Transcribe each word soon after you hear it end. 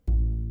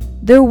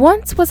There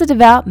once was a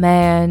devout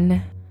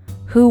man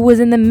who was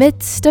in the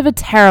midst of a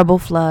terrible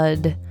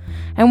flood,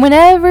 and when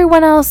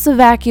everyone else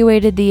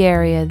evacuated the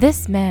area,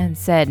 this man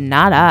said,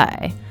 "Not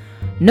I.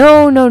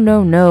 No, no,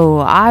 no, no,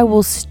 I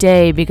will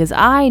stay because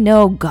I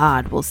know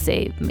God will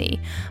save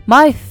me.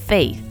 My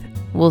faith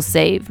will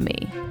save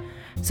me."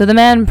 So the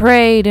man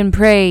prayed and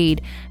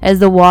prayed as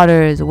the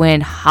waters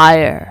went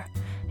higher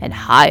and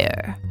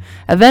higher.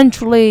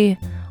 Eventually,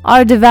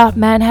 our devout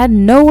man had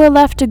nowhere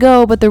left to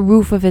go but the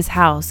roof of his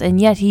house, and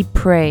yet he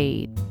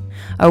prayed.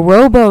 A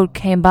rowboat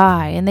came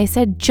by, and they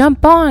said,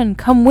 "Jump on,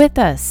 come with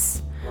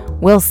us.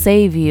 We'll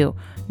save you."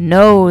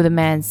 "No," the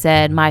man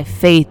said, "my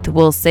faith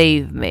will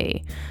save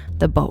me."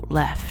 The boat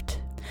left.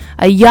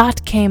 A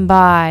yacht came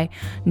by.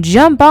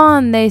 "Jump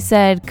on," they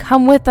said,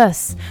 "come with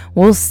us.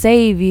 We'll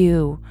save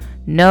you."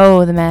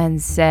 "No," the man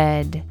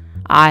said,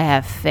 "I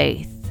have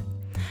faith."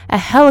 A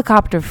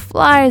helicopter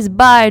flies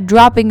by,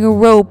 dropping a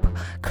rope.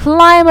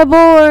 "Climb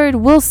aboard,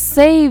 we'll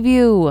save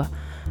you."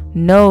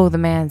 "No," the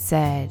man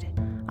said,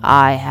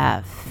 "I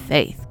have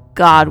faith.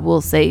 God will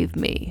save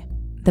me."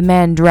 The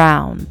man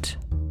drowned.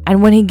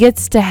 And when he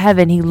gets to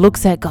heaven, he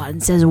looks at God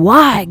and says,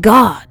 "Why,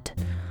 God?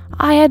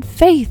 I had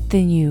faith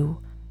in you."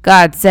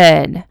 God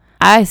said,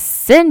 "I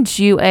sent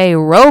you a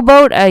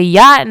rowboat, a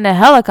yacht, and a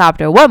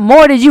helicopter. What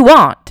more did you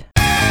want?"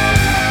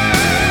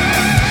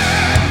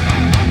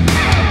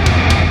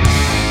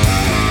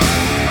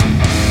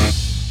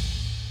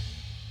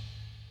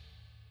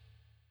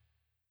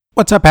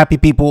 What's up, happy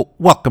people?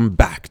 Welcome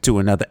back to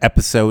another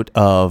episode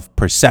of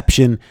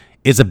Perception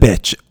is a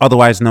Bitch,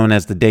 otherwise known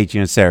as the Deji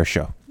and Sarah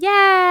Show.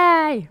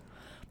 Yay!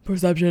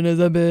 Perception is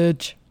a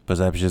bitch.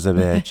 Perception is a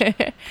bitch.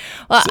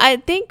 Well, I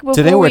think before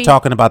Today we're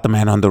talking about the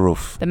man on the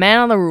roof. The man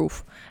on the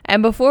roof.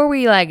 And before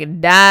we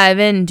dive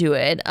into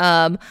it,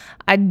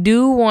 I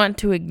do want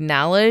to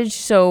acknowledge,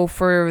 so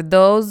for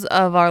those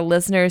of our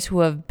listeners who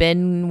have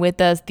been with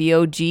us, the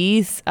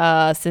OGs,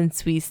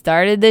 since we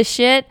started this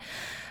shit.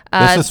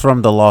 This is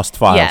from the Lost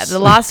Files. Yeah, the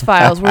Lost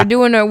Files. We're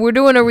doing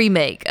a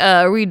remake,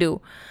 redo,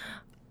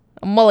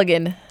 a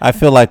mulligan. I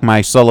feel like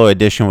my solo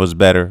edition was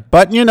better,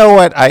 but you know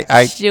what?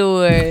 I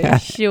Sure.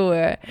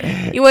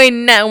 You ain't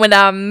nothing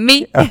without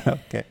me.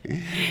 Okay.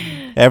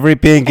 Every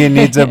pinky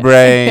needs a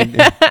brain.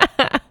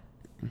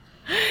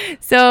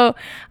 So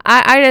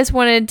I just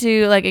wanted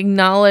to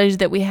acknowledge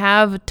that we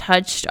have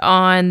touched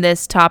on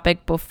this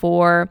topic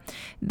before,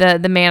 the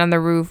man on the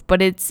roof, but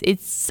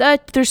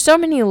there's so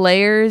many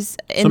layers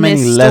in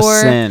this story,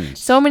 lessons.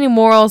 so many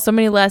morals, so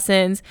many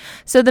lessons.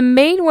 So the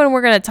main one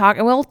we're going to talk,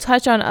 and we'll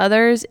touch on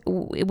others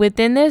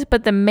within this,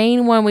 but the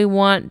main one we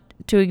want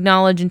to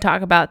acknowledge and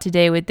talk about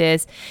today with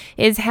this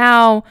is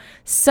how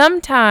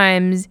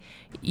sometimes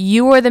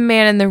you are the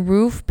man in the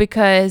roof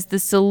because the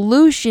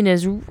solution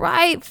is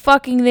right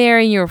fucking there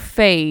in your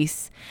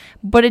face,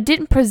 but it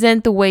didn't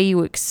present the way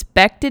you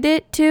expected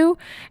it to,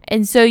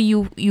 and so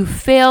you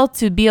fail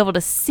to be able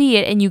to see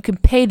it, and you can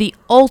pay the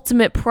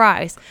ultimate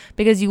price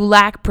because you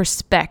lack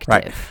perspective.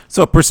 Right.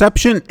 So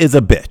perception is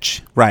a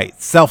bitch,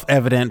 right?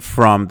 Self-evident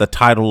from the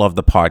title of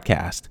the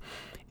podcast.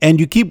 And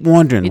you keep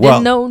wondering, You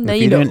didn't know, now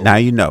you know. Now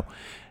you know.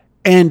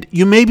 And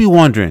you may be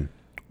wondering,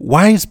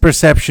 why is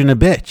perception a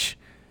bitch?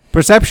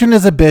 Perception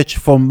is a bitch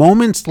for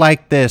moments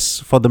like this,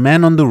 for the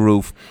man on the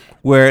roof,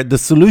 where the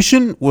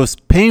solution was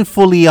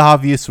painfully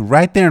obvious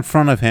right there in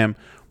front of him,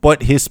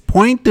 but his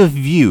point of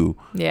view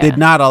did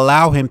not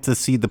allow him to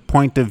see the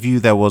point of view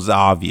that was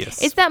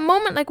obvious. It's that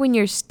moment like when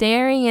you're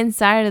staring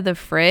inside of the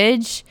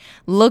fridge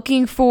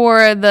looking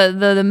for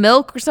the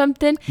milk or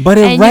something. But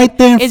it's right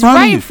there in front of you. It's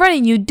right in front of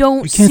you. You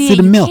don't see it.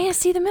 The milk. You can't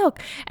see the milk.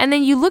 And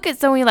then you look at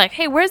someone, you're like,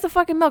 "Hey, where's the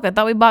fucking milk? I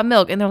thought we bought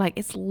milk." And they're like,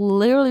 "It's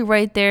literally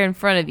right there in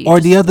front of you."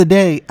 Or the other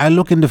day, I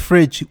look in the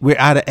fridge, we're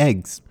out of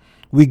eggs.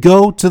 We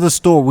go to the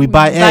store, we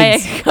buy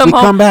eggs, we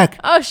come back.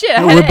 Oh shit!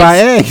 And we buy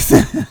eggs.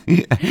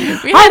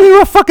 How do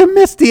you fucking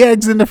miss the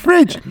eggs in the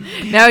fridge?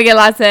 Now we get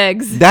lots of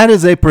eggs. That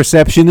is a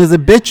perception is a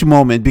bitch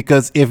moment,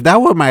 because if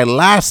that were my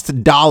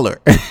last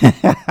dollar,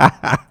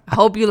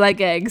 Hope you like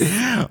eggs.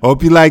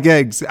 Hope you like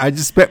eggs. I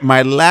just spent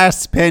my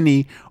last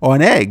penny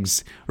on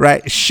eggs,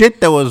 right? Shit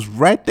that was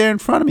right there in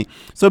front of me.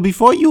 So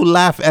before you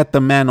laugh at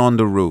the man on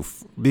the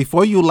roof,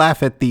 before you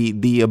laugh at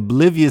the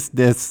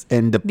obliviousness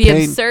and the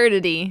pain,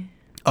 absurdity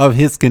of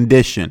his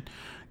condition,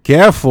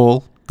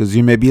 careful, because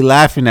you may be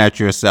laughing at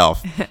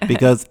yourself,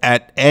 because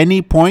at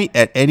any point,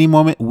 at any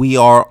moment, we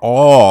are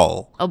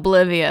all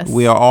oblivious.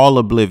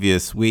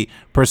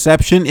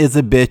 Perception is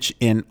a bitch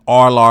in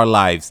all our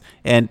lives,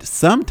 and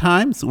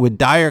sometimes with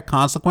dire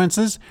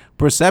consequences.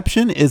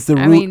 Perception is the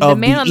root of the evil. The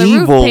man on the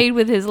roof paid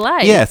with his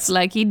life. Yes,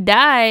 he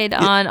died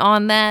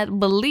on that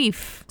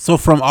belief. So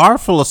from our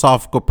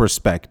philosophical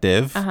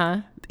perspective,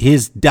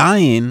 his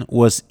dying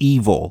was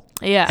evil.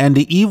 Yeah. And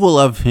the evil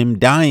of him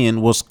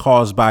dying was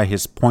caused by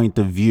his point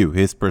of view,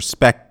 his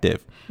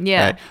perspective.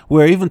 Yeah. Right?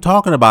 We're even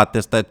talking about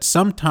this, that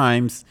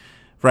sometimes,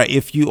 right,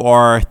 if you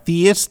are a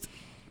theist,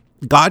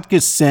 God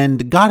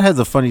has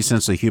a funny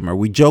sense of humor.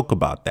 We joke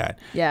about that.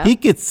 Yeah. He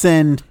could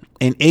send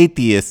an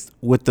atheist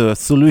with the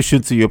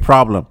solution to your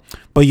problem,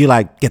 but you're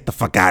like, get the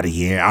fuck out of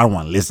here. I don't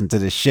want to listen to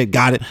this shit.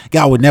 God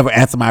would never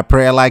answer my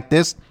prayer like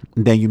this.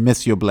 And then you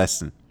miss your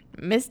blessing.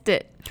 Missed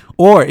it.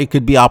 Or it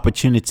could be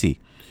opportunity,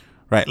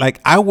 right?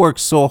 Like I worked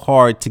so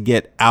hard to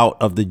get out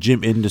of the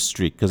gym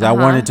industry because I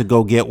wanted to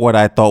go get what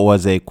I thought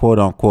was a quote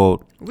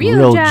unquote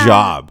real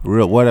job,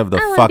 real whatever the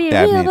fuck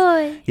that means.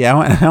 Boy. Yeah,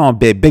 I want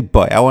to be a big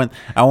boy. I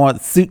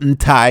want suit and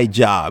tie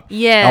job.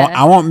 Yeah,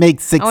 I want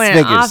make six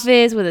figures. An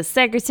office with a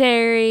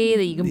secretary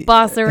that you can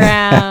boss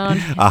around.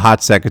 A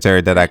hot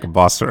secretary that I can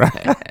boss around.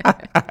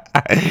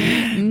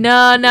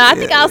 No, I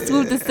think I'll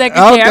swoop the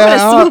secretary. Okay, I'm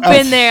gonna swoop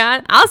in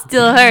there. I'll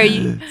steal her.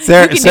 You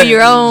can do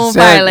your own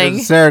filing.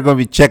 Sarah gonna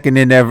be checking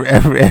in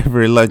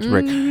every lunch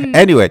break.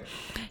 Anyway.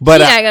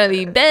 But she ain't gonna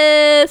be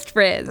best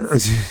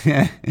friends.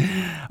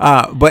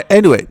 But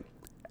anyway,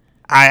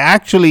 I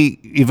actually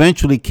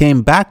eventually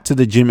came back to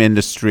the gym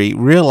industry,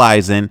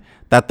 realizing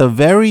that the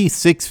very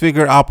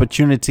six-figure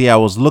opportunity I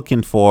was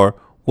looking for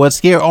was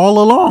here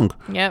all along.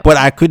 Yep. But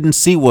I couldn't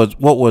see what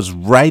was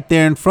right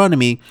there in front of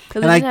me.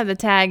 Because it doesn't have the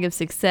tag of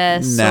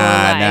success.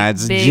 Nah,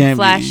 it's big, gym,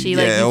 flashy. Yeah,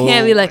 like you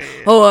can't be like,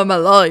 oh, I'm a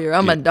lawyer,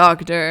 I'm a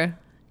doctor.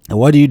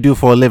 What do you do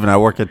for a living? I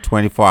work at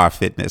 24-hour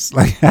fitness.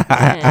 Like,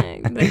 yeah,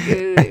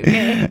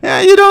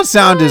 you don't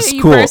sound as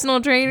cool. Personal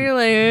trainer,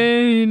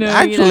 like,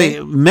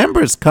 Actually,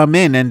 members come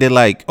in and they're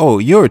like, "Oh,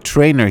 you're a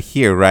trainer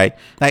here, right?"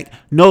 Like,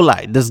 no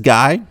lie, this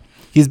guy,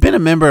 he's been a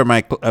member of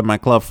my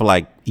club for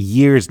like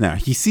years now.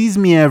 He sees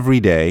me every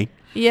day.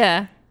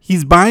 Yeah.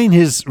 He's buying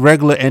his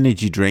regular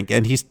energy drink,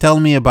 and he's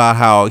telling me about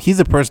how he's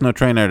a personal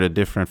trainer at a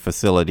different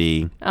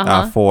facility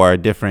for a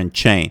different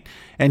chain.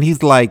 And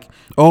he's like,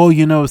 oh,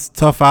 it's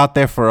tough out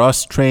there for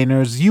us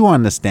trainers. You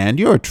understand.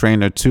 You're a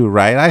trainer too,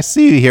 right? I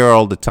see you here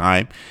all the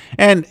time.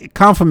 And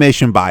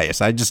confirmation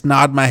bias. I just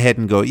nod my head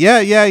and go,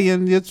 yeah,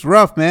 it's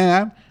rough,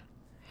 man.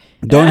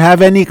 I don't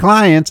have any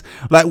clients.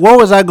 Like, what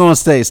was I going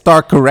to say?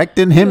 Start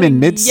correcting him in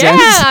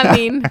mid-sentence? Yeah, I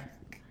mean...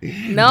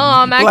 No,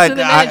 I'm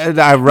actually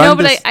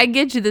I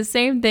get you. The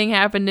same thing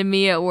happened to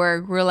me at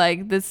work. Where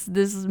like this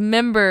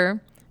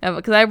member,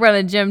 because I run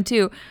a gym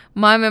too.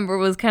 My member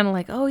was kind of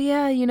like, oh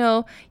yeah,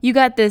 you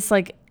got this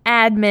like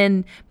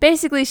admin.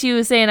 Basically, she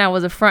was saying I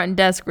was a front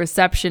desk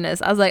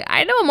receptionist. I was like,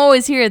 I know I'm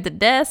always here at the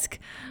desk,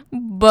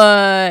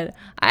 but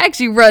I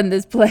actually run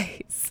this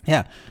place.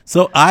 Yeah.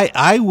 So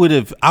I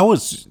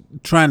was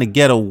trying to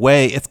get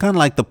away. It's kind of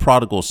like the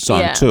prodigal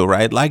son too,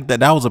 right? Like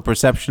that was a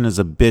perception as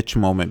a bitch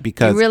moment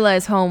because you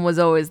realize home was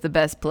always the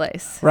best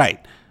place. Right.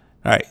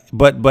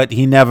 But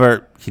he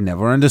never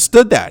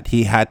understood that.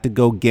 He had to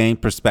go gain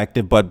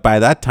perspective. But by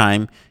that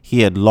time,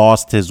 he had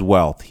lost his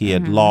wealth. He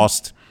had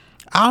lost.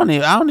 I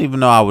don't even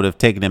know I would have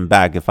taken him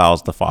back if I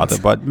was the father,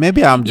 but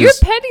maybe I'm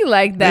just... You're petty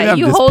like that.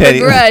 You hold a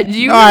grudge.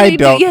 You no, really I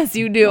don't. Do. Yes,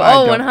 you do.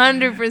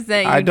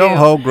 100% I don't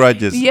hold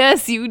grudges.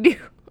 Yes, you do.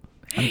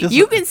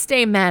 You can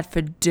stay mad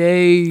for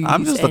days.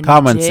 I'm just a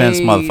common sense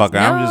motherfucker.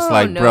 I'm just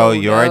like, bro,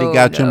 you already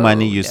got your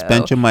money. You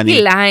spent your money.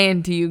 He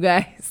lying to you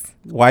guys.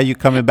 Why are you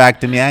coming back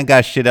to me? I ain't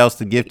got shit else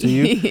to give to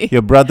you.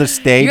 Your brother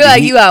stayed. You're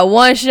like, you got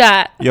one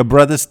shot. Your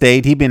brother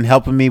stayed. He been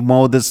helping me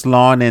mow this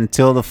lawn and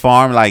till the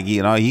farm. Like, he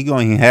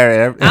going to inherit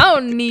everything. I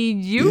don't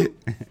need you.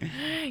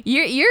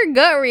 Your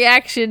gut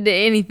reaction to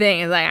anything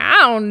is like, I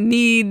don't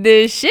need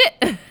this shit.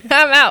 I'm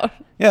out.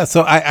 Yeah,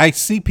 so I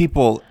see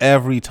people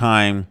every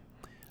time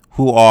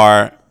who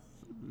are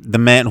the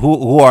man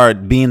who are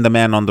being the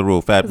man on the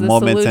roof at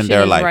moments in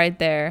their life. Right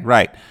there.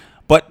 Right.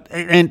 But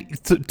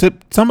and to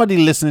somebody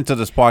listening to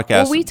this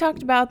podcast. Well, we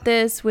talked about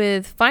this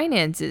with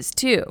finances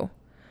too.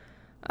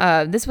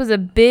 This was a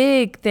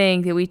big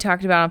thing that we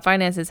talked about on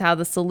finances, how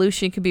the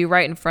solution could be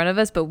right in front of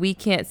us, but we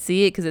can't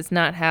see it because it's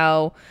not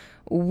how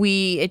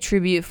we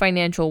attribute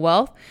financial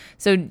wealth.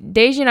 So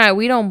Deja and I,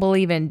 we don't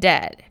believe in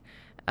debt.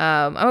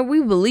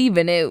 We believe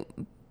in it,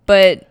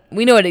 but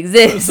we know it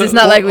exists. It's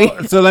not like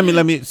we... So let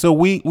me. So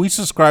we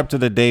subscribe to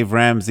the Dave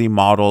Ramsey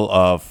model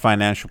of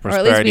financial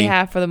prosperity. Or at least we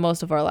have for the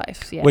most of our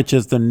lives. Yeah. Which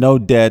is the no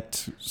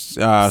debt,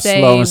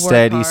 slow and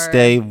steady,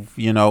 save,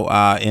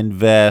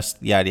 invest,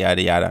 yada,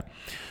 yada, yada.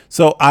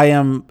 So I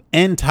am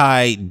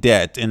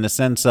anti-debt in the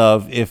sense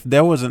of if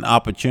there was an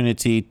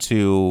opportunity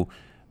to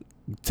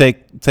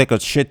take a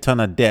shit ton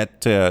of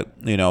debt to,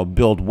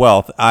 build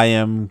wealth, I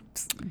am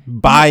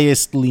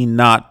biasedly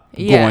not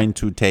going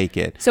to take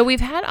it. So we've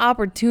had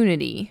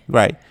opportunity.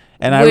 Right.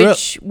 And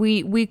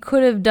we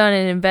could have done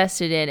and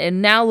invested in.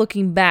 And now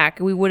looking back,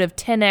 we would have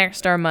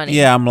 10x'd our money.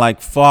 Yeah, I'm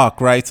like, fuck,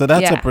 right? So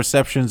that's a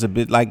perception's a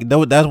bit like,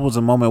 that was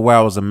a moment where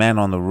I was a man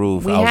on the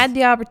roof. We had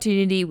the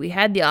opportunity, we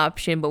had the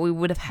option, but we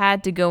would have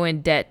had to go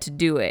in debt to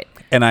do it.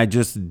 And I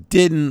just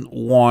didn't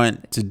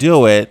want to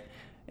do it.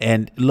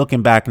 And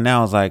looking back now,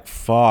 I was like,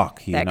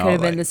 fuck, that could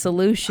have been the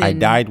solution. I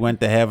died, went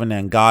to heaven,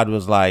 and God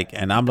was like,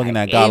 and I'm looking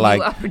at God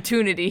like,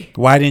 opportunity.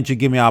 Why didn't you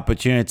give me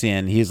opportunity?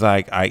 And he's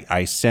like,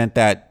 I sent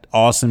that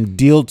awesome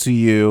deal to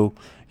you.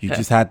 You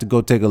just had to go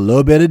take a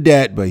little bit of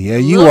debt, but here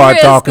you are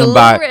talking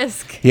about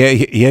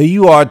Here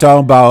you are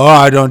talking about, oh,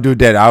 I don't do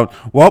that.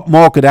 What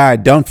more could I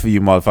have done for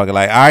you, motherfucker?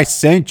 Like, I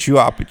sent you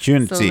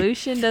opportunity.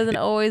 Solution doesn't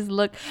always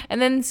look,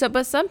 and then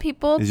but some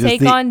people It's just take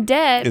the- on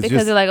debt it's because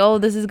just- they're like, oh,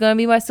 this is gonna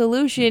be my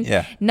solution.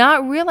 Yeah.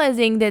 Not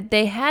realizing that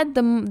they had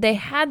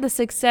the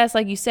success,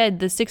 like you said,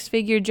 the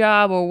 6-figure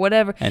job or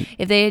whatever. And-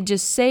 if they had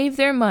just saved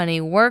their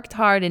money, worked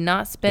hard, and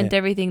not spent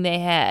everything they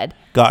had.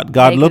 God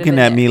could've looking been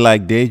at there. me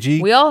like,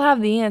 Deji. We all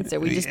have the answer.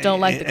 We just don't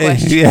like the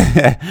question.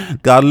 Yeah.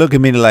 God look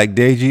at me like,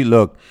 Deji,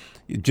 look,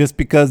 just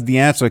because the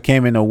answer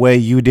came in a way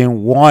you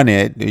didn't want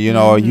it,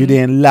 or you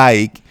didn't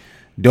like,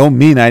 don't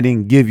mean I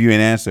didn't give you an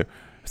answer.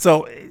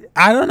 So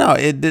I don't know.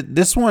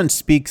 This one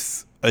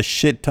speaks a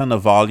shit ton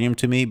of volume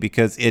to me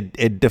because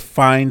it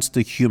defines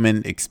the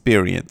human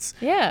experience.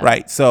 Yeah.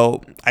 Right.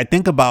 So I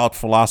think about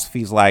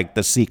philosophies like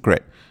The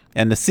Secret.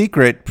 And The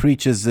Secret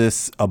preaches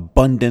this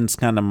abundance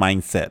kind of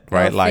mindset,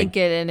 right? They'll think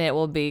it and it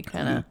will be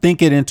kind of.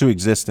 Think it into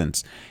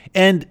existence.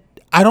 And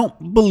I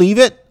don't believe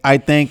it. I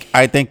think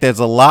there's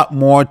a lot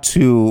more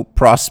to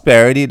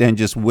prosperity than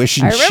just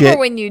wishing I remember shit.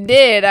 when you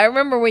did. I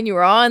remember when you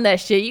were on that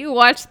shit. You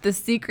watched The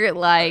Secret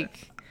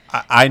like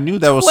I knew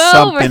there was 12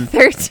 something. or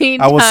 13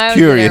 I was times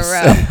curious. in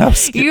a row. I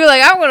was You were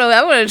like,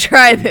 I want to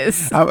try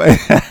this. I'm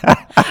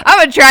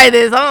gonna try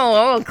this. I'm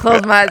gonna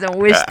close my eyes and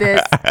wish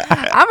this.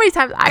 How many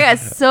times I got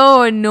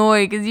so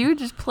annoyed because you would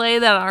just play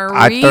that on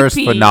I repeat. thirst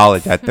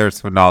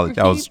for knowledge.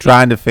 I was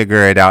trying to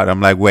figure it out.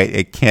 I'm like, wait,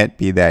 it can't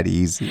be that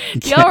easy.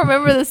 Y'all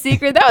remember The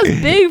Secret? That was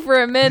big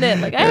for a minute.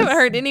 Like I haven't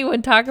heard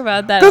anyone talk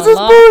about that. This in a is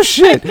long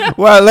bullshit.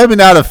 Well, let me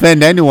not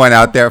offend anyone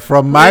out there.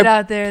 From Right my,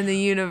 out there in the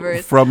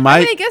universe. from my,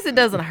 I guess it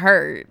doesn't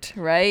hurt,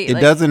 right? it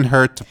doesn't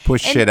hurt to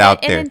push shit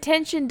out and there.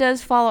 intention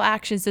does follow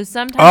action. So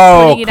sometimes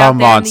Oh, putting it out come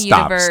there in on. the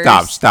Stop.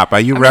 universe. Stop. Are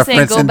you I'm just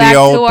saying, go referencing back the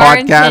old to our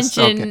podcast?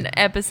 intention Okay.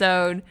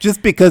 episode.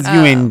 Just because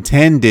you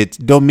intend it,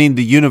 don't mean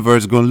the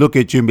universe is going to look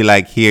at you and be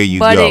like, here you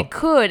But go. it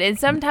could. And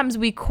sometimes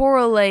we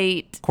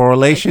correlate.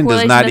 Correlation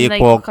does not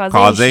equal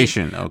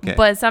causation. Okay.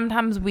 But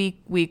sometimes we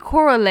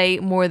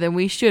correlate more than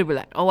we should. We're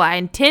like, oh, I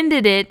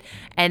intended it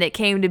and it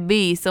came to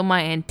be. So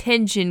my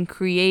intention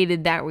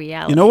created that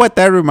reality. You know what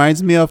that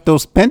reminds me of?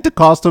 Those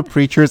Pentecostal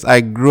preachers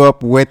I grew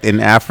up with in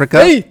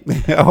Africa. Hey!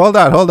 Hold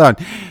on.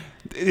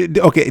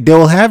 Okay, they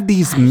will have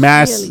these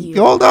mass. feel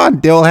you. Hold on.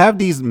 They'll have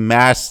these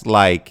mass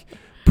like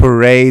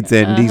parades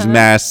and these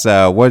mass.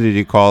 What did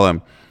you call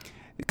them?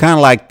 Kind of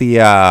like the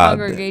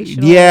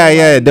Congregational,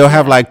 Yeah. like, They'll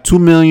have like 2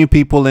 million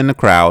people in the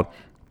crowd,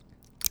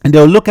 and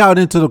they'll look out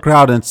into the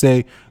crowd and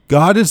say,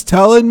 "God is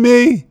telling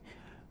me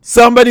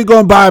somebody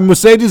gonna buy a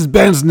Mercedes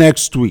Benz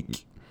next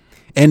week."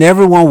 And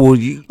everyone will,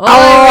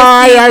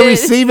 I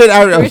receive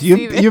it.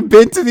 You've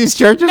been to these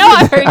churches? No,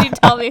 I heard you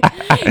tell me.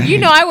 You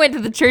know, I went to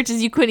the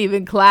churches you couldn't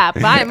even clap.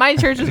 My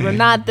churches were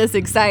not this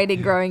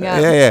exciting growing up.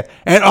 Yeah.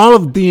 And all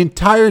of the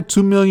entire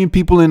 2 million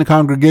people in the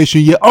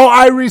congregation,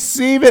 I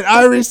receive it.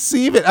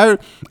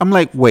 I'm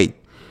like, wait,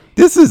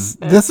 this is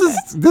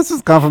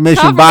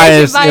confirmation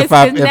bias. If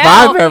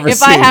I've ever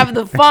seen. I have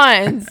the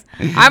funds,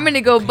 I'm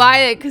gonna go buy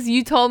it because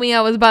you told me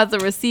I was about to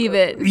receive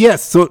it.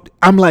 Yes, so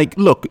I'm like,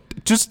 look,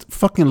 just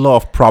fucking law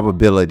of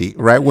probability,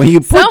 right? When you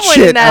put Someone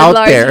shit in that out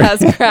large there,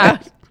 house crowd.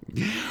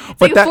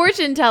 But See, that-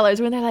 fortune tellers,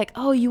 when they're like,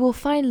 "Oh, you will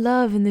find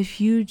love in the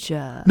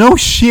future, no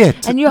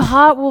shit, and your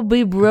heart will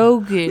be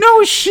broken.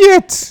 no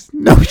shit.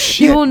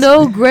 You will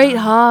know great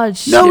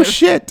hardship."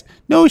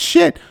 No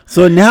shit.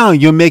 So now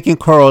you're making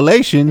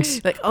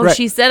correlations. Like, oh, right.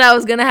 she said I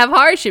was gonna have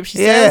hardship. She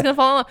said I Yeah. was gonna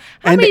fall in love.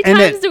 How And- many and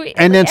times then- do we?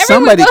 and then everyone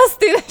somebody- goes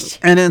through that shit.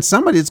 And then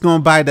somebody's going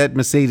to buy that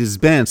Mercedes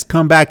Benz,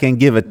 come back and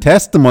give a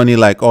testimony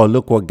like, oh,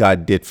 look what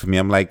God did for me.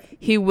 I'm like,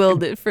 He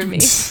willed it for me.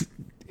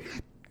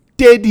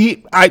 did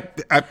he?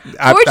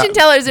 Fortune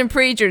tellers and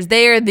preachers,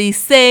 they are the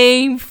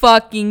same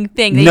fucking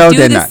thing. They No, do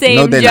they're the not. same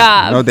No, they're job.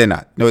 not. No, they're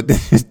not. No,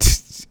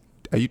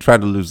 are you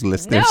trying to lose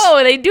listeners?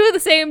 No, they do the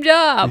same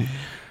job.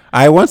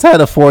 I once had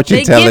a fortune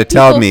They teller give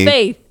tell people me.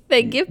 faith.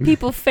 They give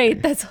people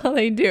faith. That's all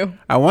they do.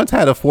 I once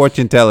had a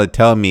fortune teller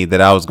tell me that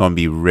I was going to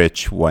be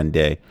rich one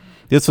day.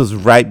 This was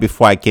right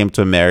before I came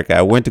to America.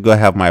 I went to go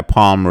have my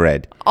palm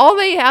read. All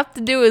they have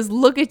to do is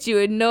look at you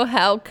and know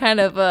how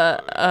kind of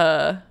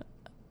a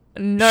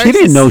narcissist. She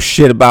didn't know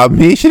shit about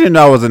me. She didn't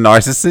know I was a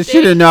narcissist. She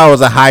didn't know I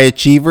was a high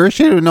achiever.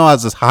 She didn't know I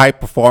was a high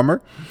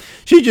performer.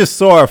 She just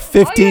saw a All you have to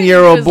do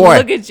 15-year-old is boy.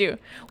 Look at you.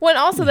 Well,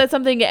 also that's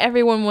something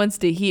everyone wants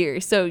to hear.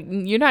 So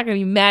you're not going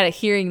to be mad at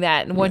hearing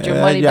that and want your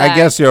money Yeah, back. I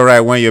guess you're right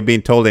when you're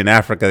being told in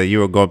Africa that you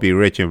were going to be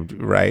rich and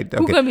right.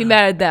 Who's Okay. going to be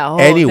mad at that? Oh,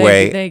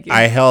 Anyway, thank you.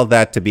 I held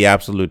that to be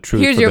absolute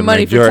truth. Here's for your the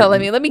money for majority-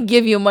 telling me. Let me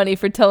give you money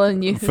for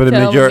telling you. For the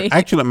telling majority, me.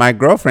 actually, my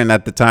girlfriend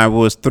at the time, who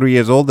was 3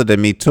 years older than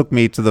me, took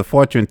me to the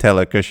fortune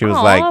teller because she was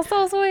Aw, like,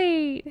 so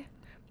sweet.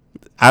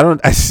 I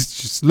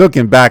just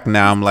looking back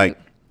now, I'm like,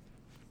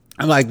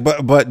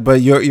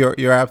 but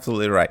you're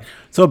absolutely right.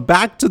 So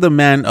back to the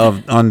man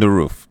on the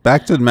roof.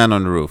 Back to the man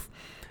on the roof.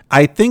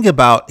 I think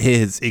about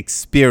his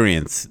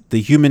experience, the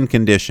human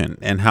condition,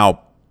 and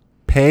how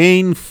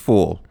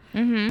painful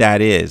that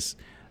is.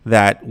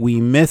 That we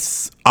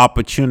miss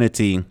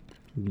opportunity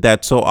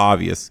that's so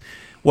obvious.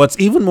 What's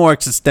even more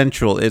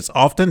existential is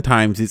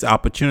oftentimes these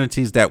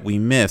opportunities that we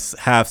miss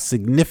have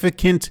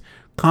significant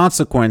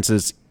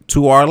consequences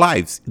to our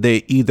lives.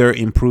 They either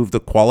improve the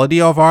quality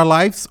of our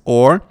lives,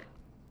 or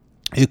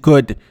it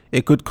could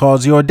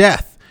cause your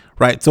death,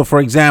 right? So, for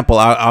example,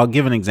 I'll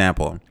give an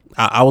example.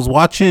 I was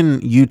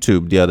watching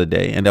YouTube the other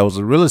day, and there was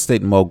a real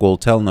estate mogul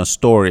telling a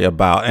story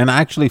about, and I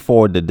actually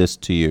forwarded this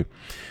to you.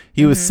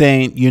 He was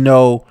saying,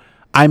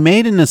 I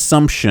made an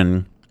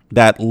assumption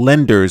that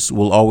lenders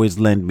will always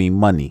lend me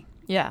money.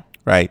 Yeah.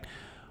 Right.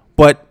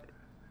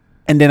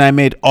 And then I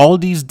made all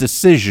these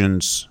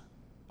decisions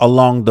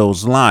along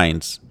those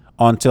lines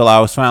until I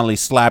was finally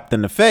slapped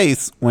in the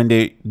face when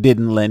they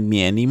didn't lend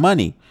me any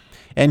money.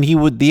 And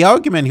the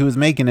argument he was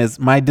making is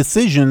my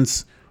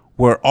decisions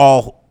were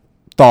all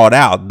thought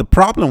out. The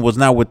problem was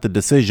not with the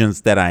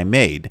decisions that I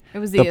made. It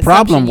was the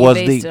problem you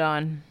based it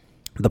on.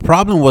 The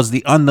problem was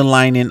the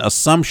underlying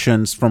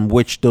assumptions from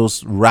which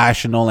those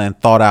rational and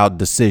thought out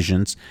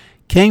decisions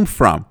came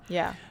from.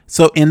 Yeah.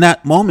 So in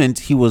that moment,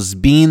 he was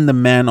being the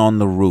man on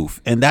the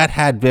roof, and that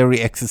had very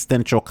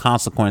existential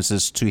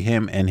consequences to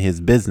him and his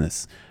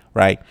business,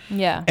 right?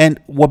 Yeah. And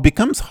what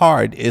becomes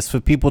hard is for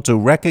people to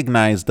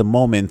recognize the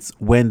moments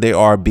when they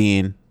are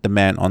being the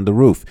man on the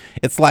roof.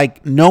 It's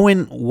like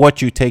knowing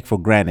what you take for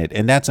granted,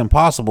 and that's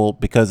impossible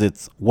because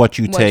it's what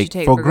you take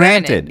for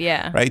granted.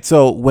 Yeah. Right.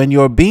 So when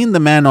you're being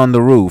the man on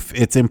the roof,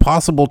 it's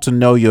impossible to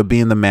know you're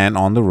being the man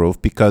on the roof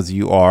because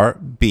you are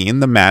being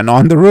the man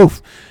on the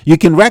roof. You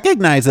can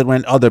recognize it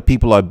when other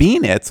people are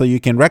being it. So you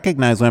can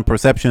recognize when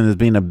perception is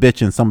being a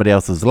bitch in somebody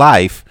else's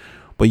life,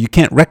 but you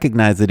can't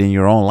recognize it in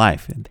your own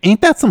life. Ain't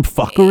that some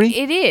fuckery?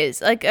 It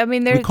is.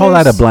 We call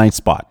that a blind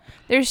spot.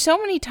 There's so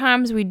many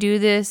times we do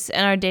this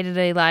in our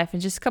day-to-day life,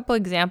 and just a couple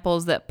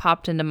examples that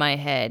popped into my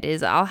head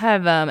is I'll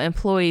have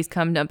employees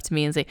come up to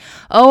me and say,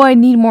 oh, I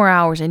need more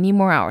hours.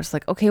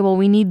 Like, okay, well,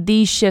 we need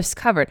these shifts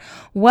covered.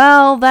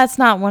 Well, that's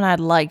not when I'd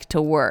like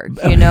to work,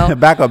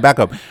 Back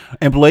up.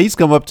 Employees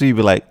come up to you and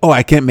be like, oh,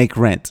 I can't make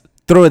rent.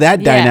 Throw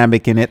that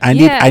dynamic in it. I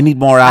need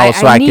more hours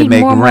so I can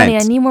make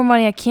rent. I need more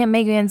money. I can't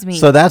make ends meet.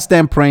 So that's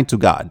them praying to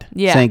God.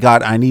 Yeah. Saying,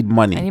 God, I need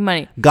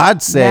money.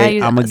 God say,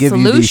 I'm going to give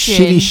you these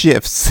shitty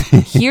shifts.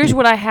 Here's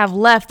what I have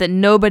left that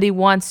nobody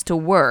wants to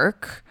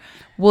work.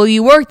 Will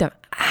you work them?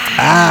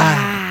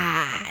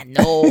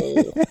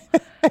 No.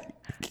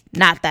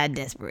 Not that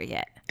desperate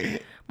yet. I'm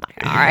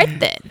like, all right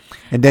then.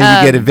 And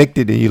then you get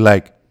evicted and you're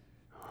like,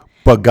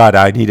 but God,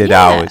 I needed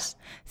hours.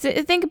 So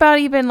think about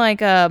even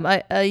like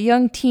a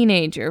young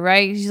teenager,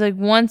 right? She's like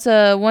wants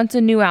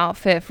a new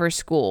outfit for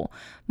school.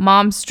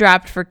 Mom's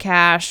strapped for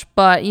cash,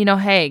 but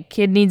hey,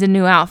 kid needs a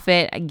new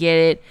outfit. I get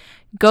it.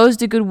 Goes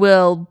to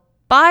Goodwill,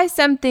 buys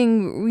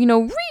something,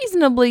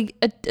 reasonably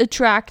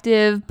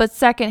attractive, but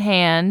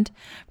secondhand,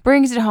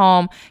 brings it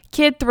home.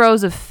 Kid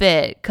throws a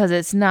fit because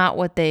it's not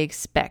what they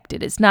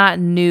expected. It's not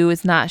new.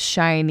 It's not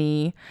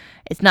shiny.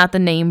 It's not the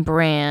name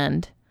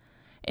brand.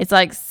 It's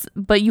like,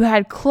 but you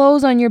had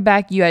clothes on your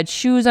back, you had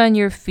shoes on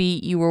your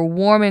feet, you were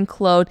warm and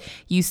clothed.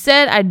 You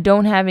said, I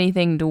don't have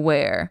anything to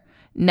wear.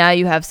 Now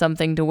you have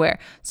something to wear.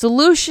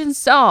 Solution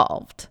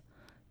solved.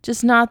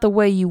 Just not the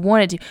way you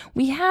wanted to.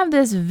 We have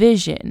this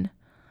vision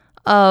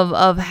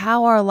of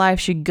how our life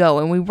should go,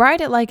 and we write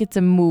it like it's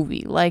a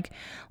movie. Like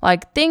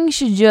things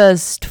should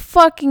just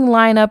fucking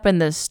line up in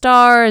the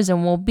stars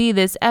and we'll be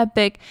this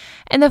epic.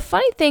 And the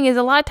funny thing is,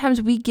 a lot of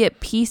times we get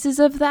pieces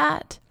of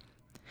that.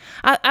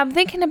 I'm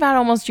thinking about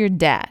almost your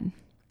dad.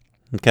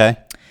 Okay.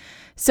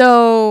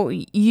 So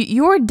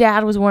your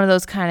dad was one of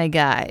those kind of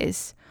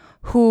guys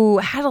who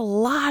had a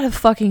lot of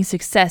fucking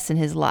success in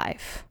his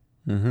life.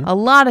 Mm-hmm. A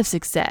lot of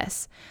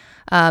success.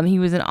 He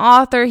was an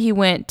author. He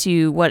went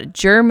to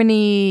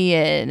Germany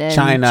and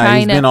China.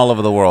 He's been all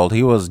over the world.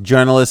 He was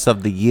journalist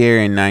of the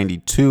year in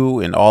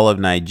 '92 in all of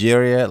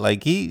Nigeria.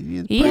 Like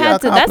he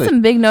had that's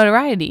some big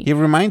notoriety. He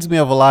reminds me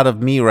of a lot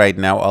of me right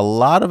now. A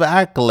lot of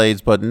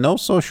accolades, but no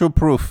social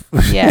proof.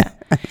 Yeah.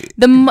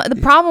 The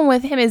problem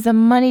with him is the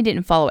money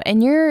didn't follow,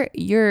 and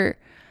your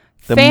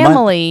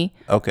family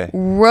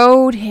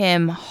rode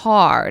him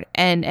hard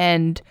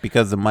and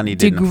because the money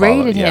didn't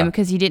degraded him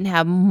because he didn't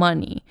have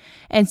money.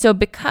 And so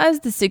because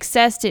the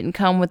success didn't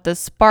come with the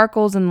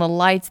sparkles and the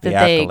lights that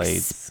they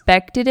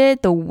expected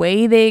it, the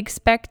way they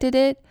expected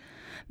it,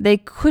 they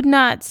could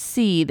not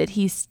see that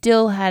he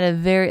still had a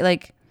very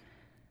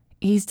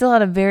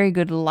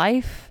good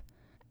life,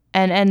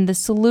 and the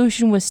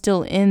solution was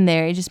still in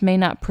there. It just may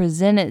not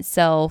present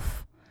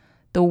itself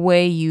the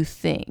way you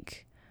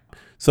think.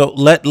 So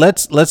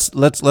let's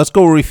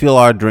go refill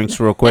our drinks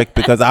real quick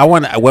because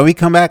when we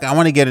come back, I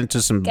want to get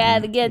into some.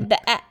 Gotta get the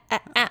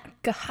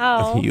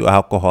alcohol. You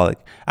alcoholic.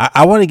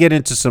 I want to get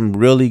into some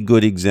really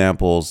good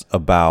examples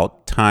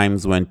about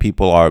times when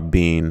people are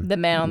being the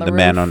man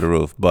on the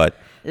roof. But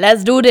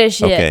let's do this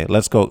shit. Okay,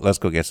 let's go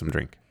get some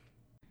drink.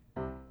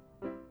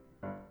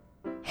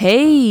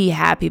 Hey,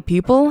 happy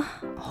people.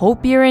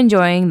 Hope you're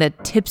enjoying the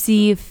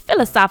tipsy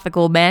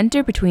philosophical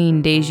banter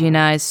between Deji and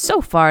I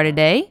so far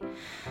today,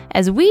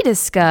 as we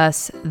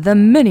discuss the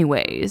many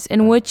ways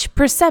in which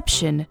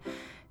perception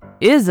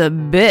is a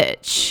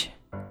bitch.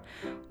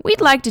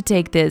 we'd like to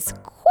take this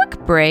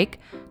quick break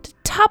to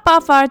top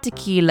off our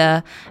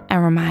tequila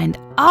and remind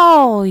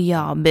all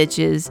y'all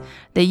bitches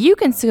that you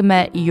can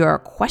submit your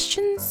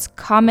questions,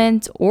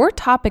 comments, or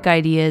topic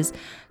ideas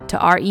to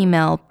our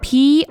email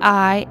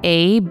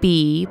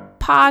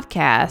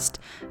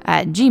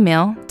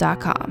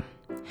piabpodcast@gmail.com.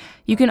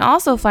 You can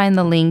also find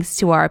the links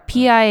to our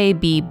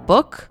PIAB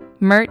book,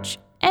 merch,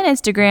 and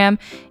Instagram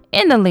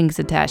in the links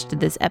attached to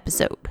this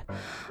episode.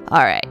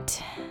 All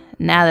right,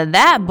 now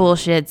that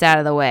bullshit's out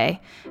of the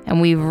way and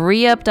we've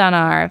re-upped on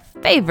our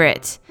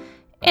favorite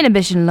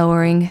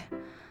inhibition-lowering,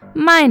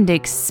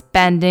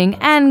 mind-expanding,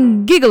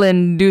 and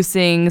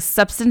giggle-inducing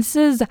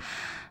substances,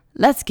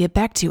 let's get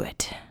back to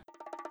it.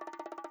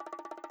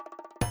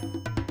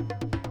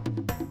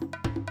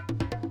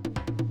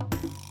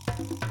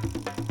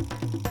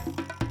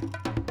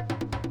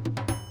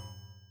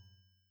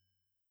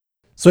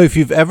 So if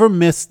you've ever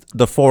missed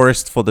the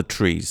forest for the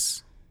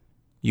trees,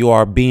 you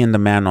are being the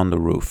man on the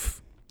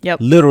roof. Yep.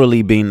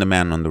 Literally being the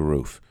man on the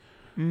roof.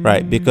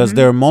 Right? Because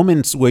there are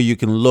moments where you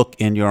can look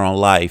in your own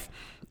life,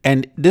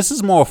 and this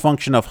is more a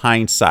function of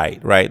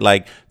hindsight, right?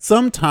 Like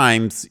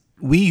sometimes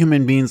we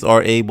human beings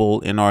are able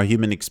in our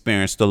human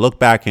experience to look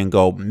back and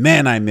go,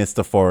 man, I missed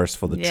the forest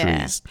for the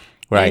trees.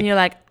 Right. And you're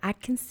like, I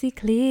can see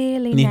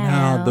clearly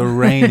now. now. The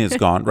rain is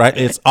gone, right?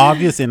 It's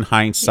obvious in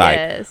hindsight.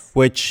 Yes.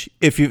 Which,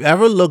 if you've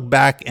ever looked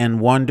back and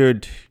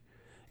wondered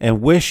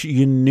and wish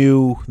you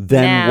knew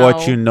then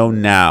what you know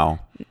now,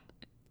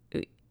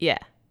 yeah,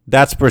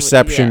 that's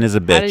perception is a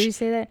bitch. How did you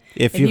say that?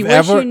 If you've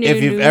ever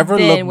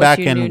looked back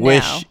and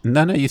wish,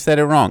 no, you said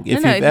it wrong.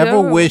 If you've ever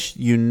wished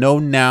you know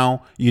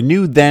now, you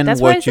knew then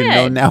what you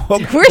know now.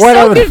 We're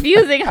so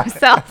confusing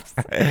ourselves.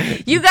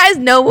 You guys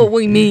know what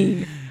we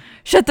mean.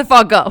 Shut the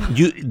fuck up.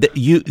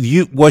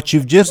 You what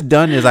you've just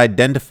done is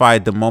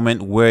identified the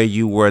moment where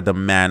you were the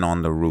man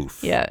on the roof.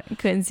 Yeah,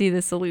 couldn't see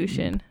the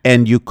solution.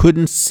 And you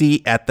couldn't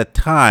see at the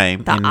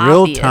time,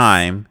 real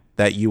time,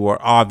 that you were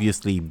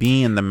obviously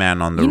being the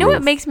man on the roof. You know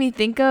what makes me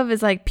think of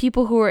is like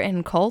people who are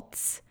in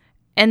cults.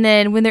 And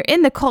then when they're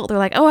in the cult, they're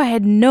like, oh, I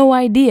had no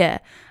idea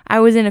I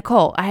was in a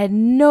cult. I had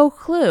no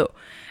clue.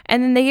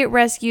 And then they get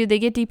rescued, they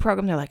get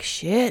deprogrammed. They're like,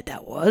 shit,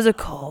 that was a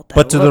cult.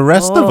 But to the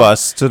rest of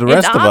us,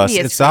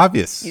 it's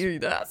obvious.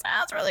 That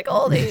sounds really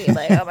culty.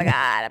 Like, oh my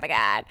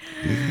God.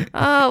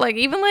 Oh, like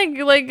even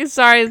like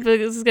sorry,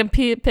 this is gonna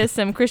piss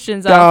some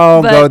Christians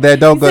off. Don't go there.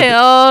 Don't go. Say,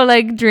 oh,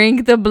 like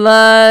drink the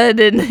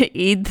blood and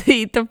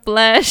eat the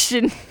flesh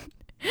and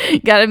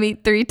gotta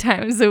meet 3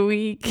 times a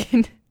week.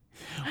 And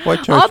what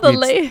church? All the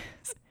ladies.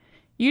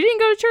 You didn't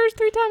go to church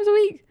 3 times a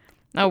week?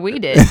 No, we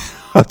did.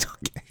 Okay.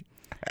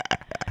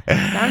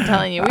 I'm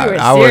telling you, we were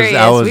serious.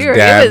 I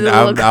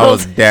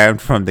was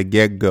damned from the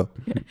get-go.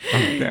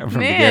 There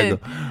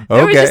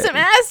were just some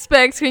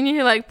aspects when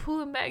you're like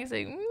pulling back. It's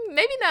like,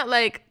 maybe not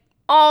like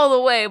all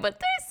the way, but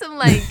there's some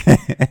like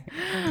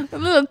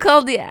little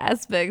culty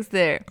aspects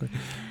there.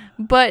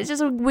 But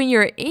just when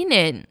you're in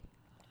it,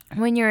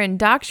 when you're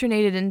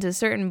indoctrinated into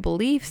certain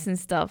beliefs and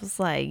stuff, it's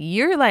like,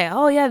 you're like,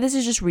 oh yeah, this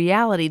is just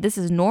reality. This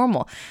is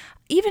normal.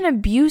 Even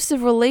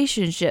abusive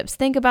relationships,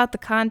 think about the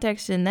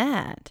context in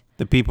that.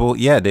 The people,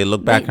 they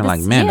look back and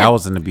like, man, that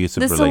was an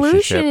abusive relationship. The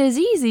solution is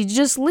easy.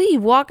 Just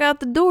leave. Walk out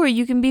the door.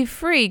 You can be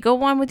free.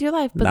 Go on with your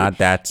life. But not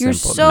that you're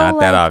simple. So not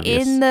that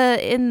obvious.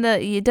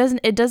 It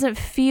doesn't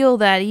feel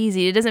that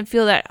easy. It doesn't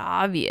feel that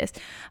obvious.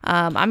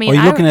 I mean, or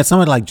you're looking at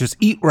someone like, just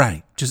eat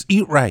right.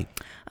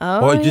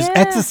 Oh, or just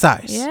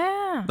exercise.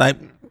 Yeah. Like,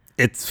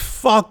 it's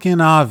fucking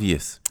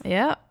obvious.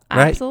 Yeah.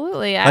 Right?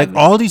 Absolutely. Like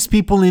all these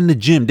people in the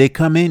gym, they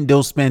come in,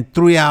 they'll spend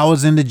 3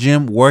 hours in the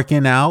gym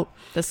working out.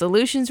 The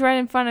solution's right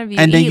in front of you.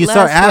 And then you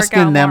start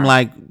asking them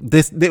like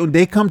this.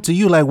 They come to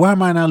you like, why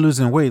am I not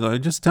losing weight?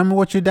 Like, just tell me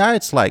what your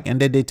diet's like. And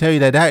then they tell you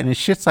that diet and it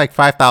shit's like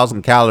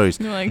 5,000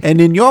 calories. Like,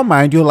 and in your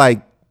mind, you're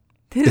like,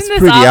 it's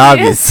pretty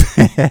obvious.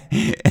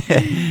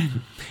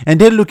 And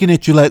they're looking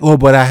at you like, oh,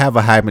 but I have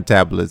a high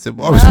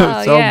metabolism. Or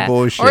some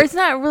bullshit. Or it's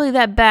not really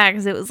that bad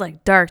because it was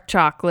like dark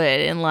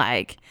chocolate and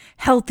like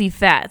healthy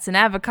fats and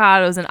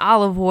avocados and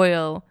olive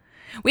oil.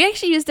 We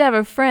actually used to have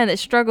a friend that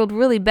struggled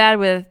really bad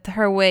with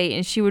her weight,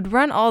 and she would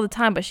run all the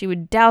time, but she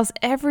would douse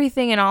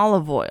everything in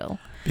olive oil.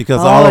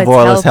 Because olive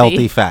oil is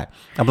healthy fat.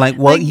 I'm like,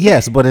 well,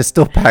 yes, but it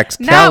still packs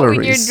calories. Not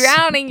when you're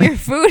drowning your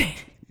food.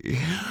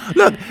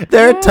 Look,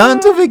 there are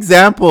tons of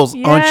examples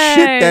on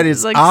shit that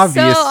is like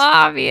obvious. So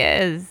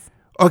obvious.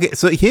 Okay,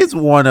 so here's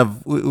one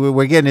of,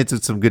 we're getting into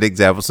some good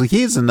examples. So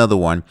here's another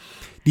one.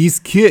 These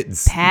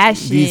kids.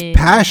 These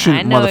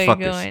passionate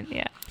motherfuckers.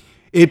 Yeah.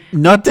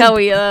 Nothing.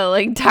 We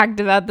talked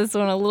about this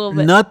one a little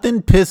bit.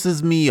 Nothing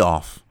pisses me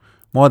off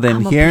more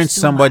than hearing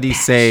somebody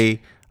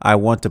say, I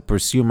want to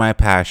pursue my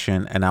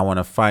passion and I want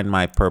to find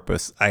my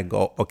purpose. I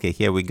go, okay,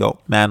 here we go.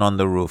 Man on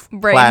the roof.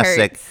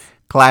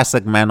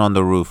 Classic man on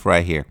the roof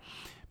right here.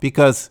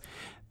 Because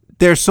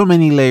there's so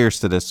many layers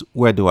to this.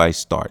 Where do I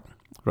start?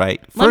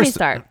 Right? Let me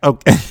start.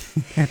 Okay.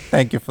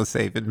 Thank you for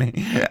saving me.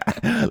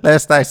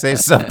 Lest I say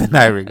something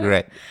I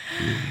regret.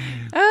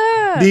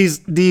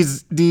 These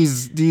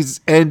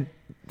and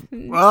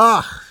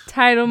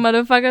title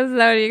motherfuckers. Is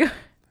that what you go?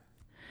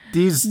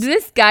 These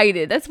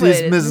Misguided. That's what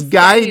it is.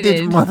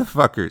 Misguided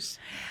motherfuckers.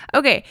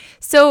 Okay,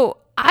 so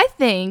I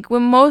think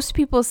when most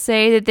people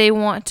say that they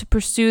want to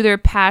pursue their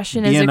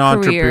passion as a career,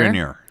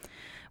 entrepreneur.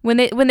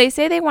 When they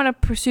say they want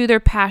to pursue their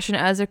passion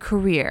as a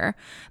career,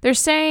 they're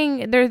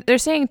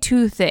saying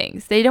two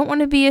things. They don't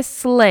want to be a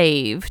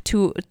slave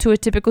to a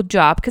typical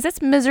job, because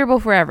that's miserable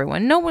for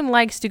everyone. No one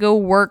likes to go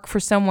work for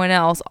someone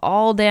else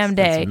all damn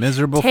day. It's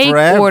miserable take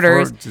for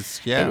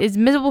orders. Yeah. It's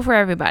miserable for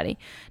everybody.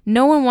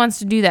 No one wants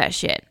to do that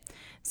shit.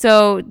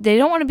 So they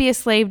don't want to be a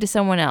slave to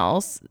someone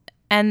else,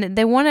 and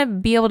they want to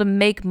be able to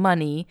make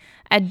money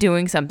at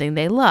doing something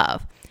they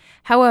love.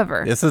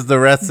 However, this is the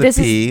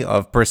recipe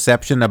of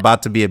perception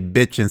about to be a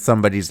bitch in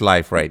somebody's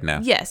life right now.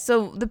 Yes.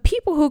 So the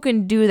people who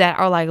can do that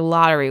are like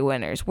lottery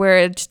winners, where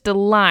it's the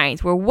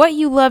lines where what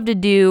you love to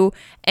do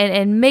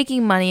and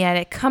making money at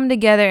it come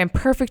together in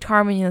perfect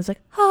harmony. And it's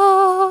like,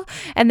 ah.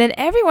 And then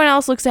everyone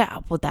else looks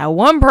at, well, that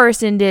one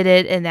person did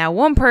it, and that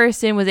one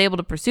person was able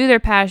to pursue their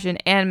passion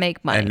and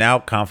make money. And now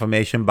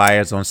confirmation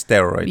bias on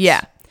steroids.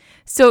 Yeah.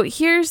 So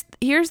here's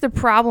the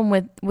problem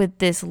with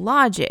this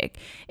logic,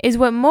 is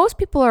what most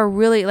people are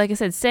really, like I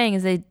said, saying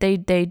is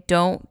they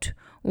don't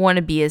want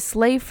to be a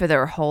slave for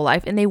their whole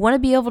life, and they want to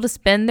be able to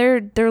spend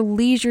their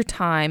leisure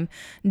time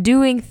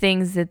doing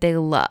things that they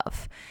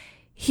love.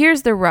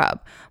 Here's the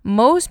rub.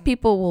 Most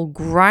people will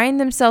grind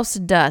themselves to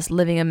dust,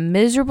 living a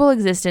miserable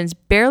existence,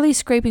 barely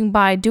scraping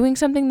by, doing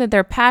something that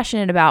they're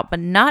passionate about, but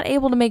not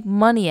able to make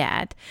money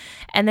at.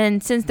 And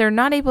then since they're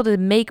not able to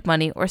make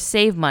money or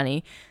save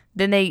money,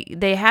 then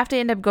they have to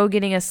end up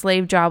getting a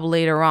slave job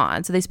later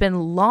on. So they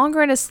spend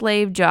longer in a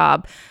slave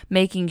job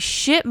making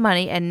shit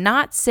money and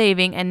not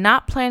saving and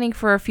not planning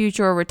for a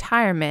future or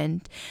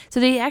retirement. So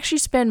they actually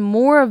spend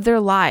more of their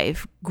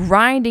life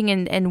grinding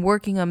and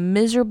working a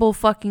miserable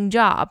fucking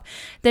job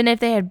than if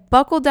they had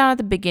buckled down at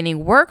the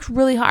beginning, worked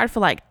really hard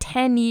for like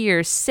 10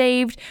 years,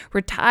 saved,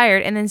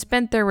 retired, and then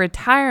spent their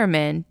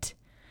retirement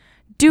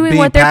doing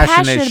what they're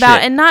passionate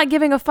about and not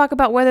giving a fuck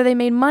about whether they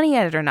made money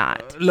at it or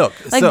not. Look,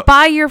 like,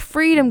 buy your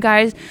freedom,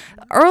 guys.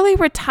 Early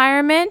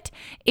retirement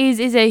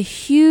is a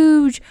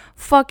huge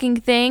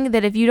fucking thing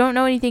that if you don't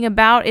know anything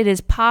about, it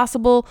is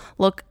possible.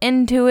 Look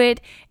into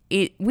it.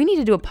 We need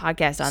to do a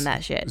podcast on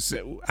that shit.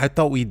 I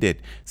thought we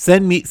did.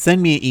 Send me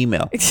an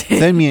email.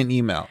 Send me an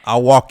email.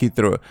 I'll walk you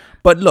through it.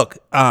 But look,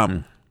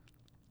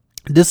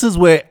 this is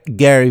where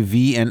Gary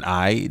Vee and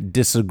I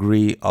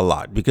disagree a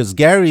lot, because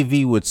Gary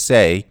Vee would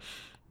say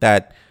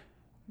that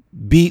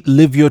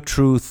live your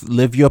truth,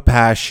 live your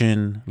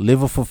passion,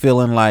 live a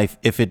fulfilling life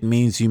if it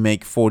means you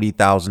make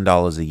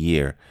 $40,000 a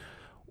year.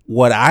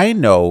 What I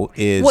know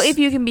is, well, if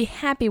you can be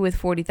happy with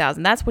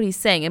 40,000, that's what he's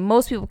saying, and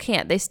most people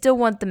can't. They still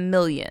want the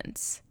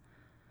millions.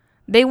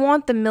 They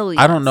want the millions.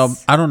 I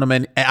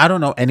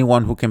don't know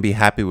anyone who can be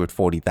happy with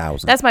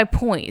 40,000. That's my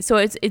point. So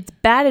it's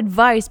bad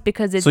advice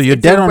because it's, so you're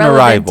it's dead on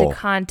arrival. To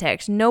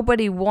context.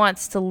 Nobody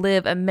wants to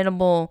live a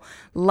minimal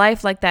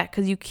life like that,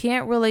 because you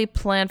can't really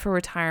plan for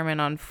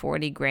retirement on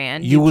 40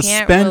 grand. You will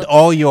spend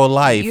all your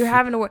life. You're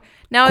having to work.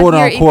 Now,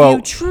 if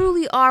you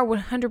truly are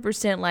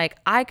 100% like,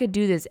 I could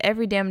do this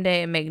every damn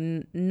day and make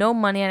no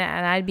money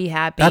and I'd be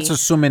happy. That's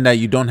assuming that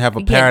you don't have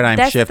a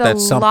paradigm shift at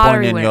some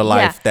point in your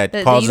life that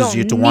causes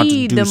you to want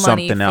to do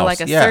something else. For like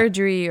a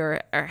surgery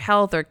or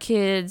health or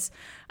kids.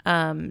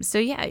 So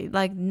yeah,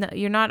 like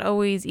you're not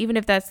always, even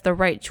if that's the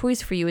right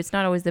choice for you, it's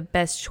not always the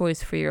best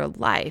choice for your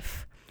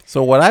life.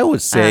 So what I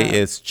would say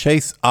is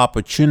chase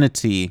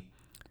opportunity,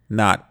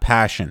 not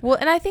passion. Well,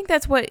 and I think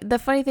that's what, the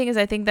funny thing is,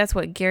 I think that's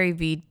what Gary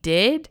Vee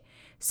did.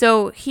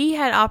 So he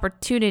had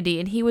opportunity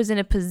and he was in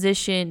a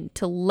position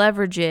to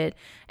leverage it,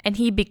 and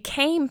he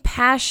became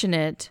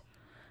passionate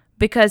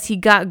because he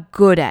got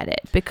good at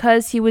it,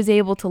 because he was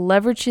able to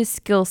leverage his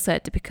skill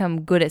set to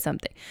become good at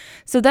something.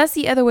 So that's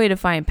the other way to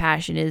find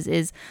passion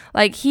is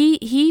like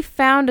he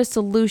found a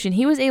solution.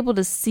 He was able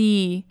to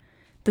see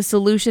the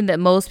solution that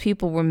most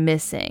people were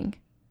missing.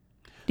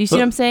 Do you see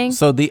what I'm saying?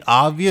 So the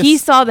obvious... He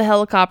saw the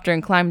helicopter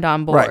and climbed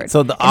on board. Right.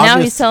 So now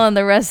he's telling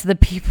the rest of the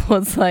people,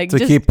 it's like...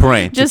 To keep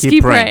praying. Just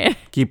keep praying.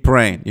 Keep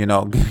praying. You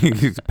know,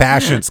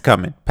 passion's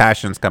coming.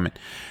 Passion's coming.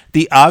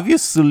 The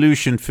obvious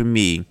solution for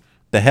me,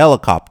 the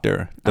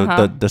helicopter,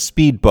 the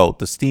speedboat,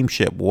 the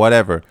steamship,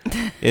 whatever,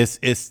 is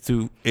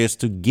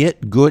to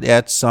get good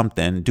at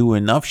something, do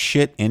enough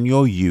shit in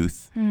your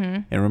youth.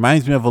 Mm-hmm. It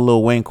reminds me of a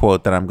Lil Wayne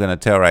quote that I'm going to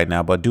tell right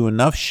now, but do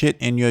enough shit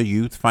in your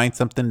youth, find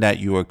something that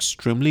you're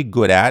extremely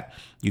good at,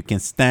 you can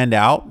stand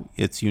out,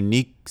 it's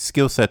unique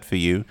skill set for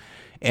you,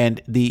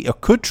 and the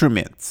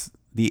accoutrements,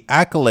 the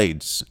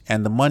accolades,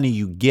 and the money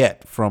you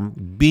get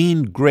from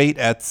being great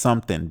at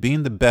something,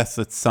 being the best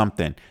at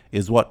something,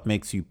 is what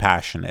makes you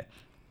passionate.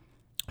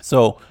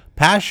 So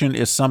passion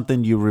is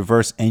something you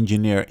reverse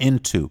engineer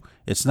into.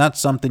 It's not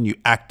something you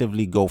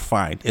actively go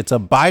find. It's a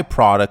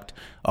byproduct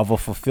of a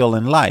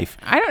fulfilling life.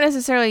 I don't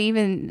necessarily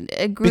even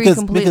agree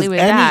completely with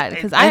that,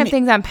 because I have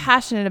things I'm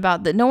passionate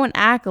about that no one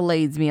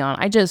accolades me on.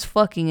 I just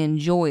fucking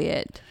enjoy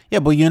it. Yeah,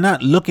 but you're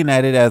not looking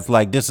at it as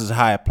like, this is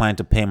how I plan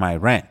to pay my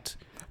rent.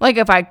 Like,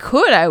 if I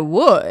could, I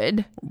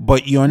would.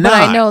 But you're not.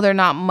 But I know they're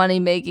not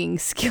money-making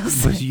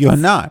skills. But you're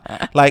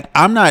not. Like,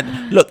 I'm not.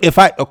 Look, if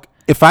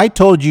I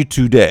told you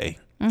today,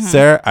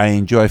 Sarah, I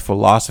enjoy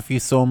philosophy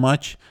so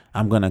much,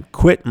 I'm going to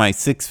quit my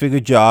 6-figure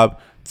job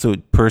to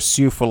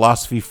pursue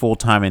philosophy full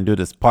time and do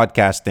this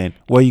podcast thing,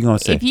 what are you going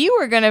to say? If you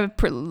were going to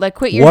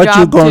quit your what job,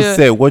 you gonna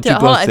say? What you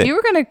gonna say? If you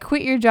were going to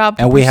quit your job,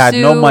 and we had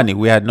no money,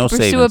 we had no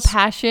savings, pursue a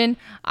passion,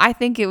 I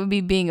think it would be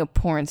being a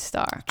porn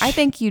star. I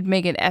think you'd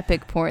make an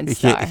epic porn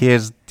star.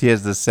 Here's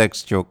the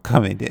sex joke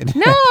coming in.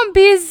 No, I'm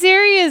being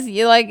serious.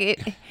 You like it.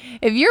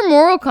 If your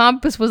moral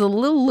compass was a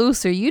little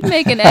looser, you'd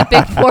make an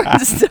epic porn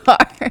star.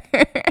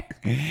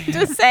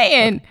 Just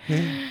saying.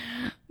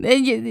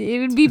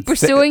 It would be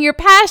pursuing your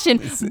passion,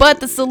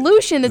 but the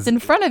solution that's in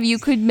front of you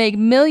could make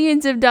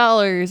millions of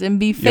dollars and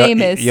be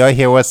famous. Y'all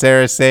hear what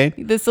Sarah's saying?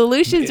 The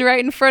solution's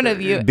right in front of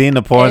you. Being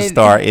a porn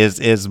star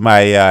is my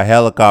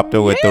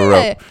helicopter with the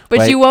rope.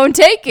 But you won't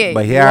take it.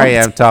 But here I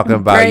am talking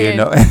about,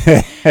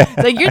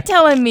 Like, you're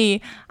telling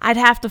me I'd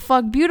have to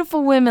fuck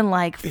beautiful women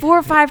like 4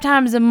 or 5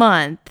 times a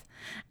month,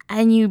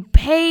 and you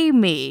pay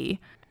me,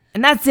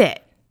 and that's it.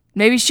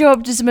 Maybe show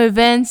up to some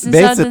events and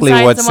basically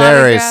what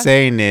Sarah is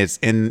saying is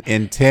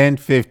in 10,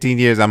 15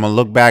 years, I'm going to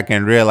look back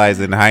and realize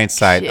in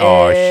hindsight,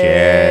 oh,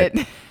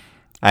 shit.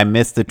 I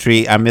missed the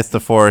tree. I missed the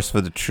forest for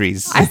the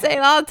trees. I say it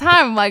all the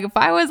time. Like, if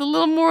I was a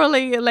little more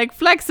like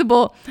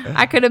flexible,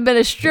 I could have been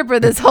a stripper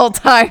this whole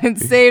time and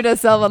saved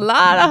myself a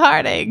lot of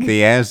heartache.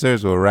 The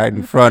answers were right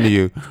in front of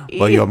you,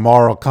 but your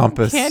moral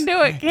compass can't do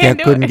it.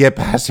 Couldn't get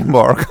past your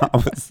moral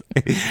compass.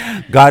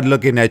 God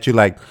looking at you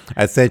like,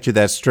 I sent you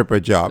that stripper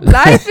job.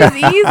 Life is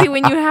easy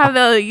when you have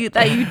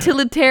that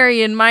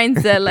utilitarian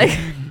mindset. Like,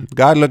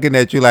 God looking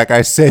at you like,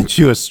 I sent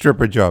you a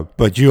stripper job,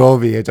 but you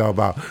over here talking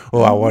about,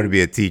 oh, I want to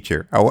be a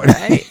teacher. I want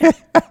to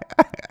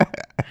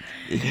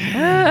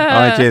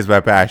chase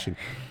my passion.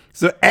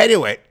 So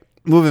anyway,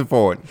 moving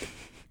forward,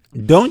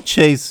 don't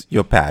chase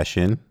your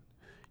passion.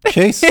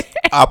 Chase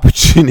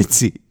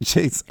opportunity.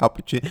 Chase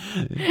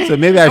opportunity. So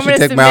maybe I should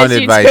take my own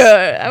advice.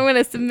 I'm going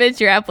to submit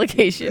your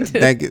application to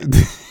Thank you.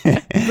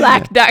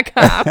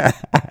 black.com.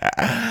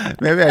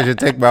 Maybe I should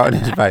take my own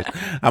advice.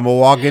 I'm going to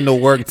walk into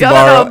work Don't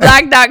tomorrow. know what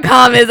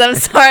black.com is. I'm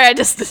sorry. I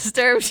just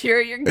disturbed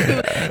you.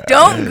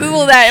 Don't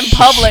Google that in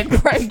public.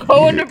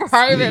 Go into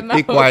private mode.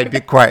 Be quiet. Be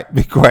quiet.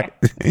 Be quiet.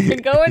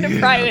 Go into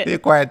private. Be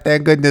quiet.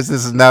 Thank goodness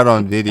this is not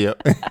on video.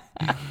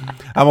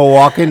 I'm going to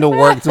walk into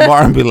work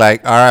tomorrow and be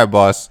like, all right,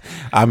 boss,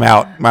 I'm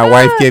out. My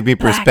wife gave me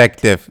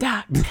perspective.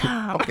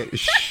 Okay,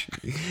 shh.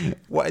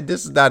 What?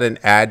 This is not an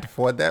ad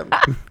for them.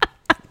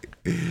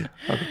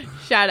 Okay.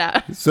 Shout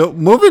out. So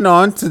moving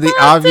on to the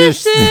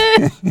obvious.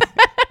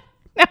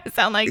 That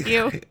sound like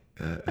you.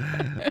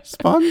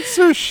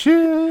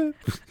 Sponsorship.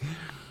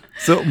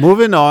 So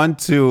moving on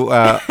to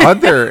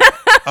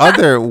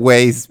other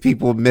ways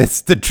people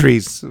miss the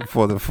trees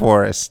for the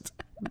forest.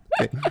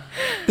 Okay.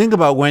 Think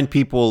about when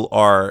people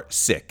are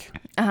sick.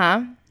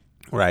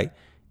 Right?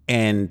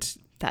 And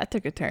that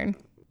took a turn.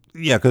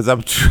 Yeah, because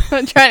I'm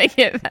trying to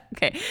get that.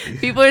 Okay.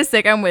 People are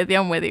sick. I'm with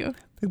you.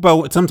 Think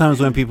about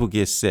sometimes when people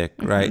get sick,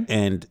 right?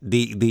 And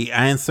the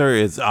answer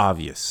is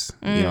obvious.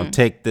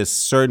 Take this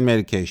certain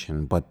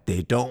medication, but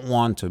they don't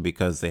want to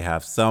because they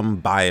have some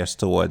bias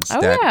towards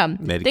that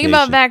medication. Think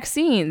about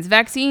vaccines.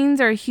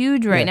 Vaccines are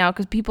huge right now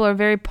because people are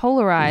very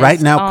polarized.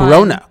 Right now,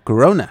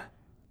 Corona.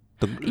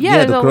 The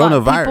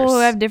coronavirus. People who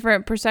have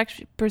different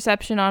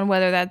perception on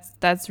whether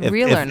that's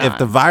real or not. If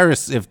the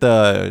virus, if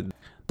the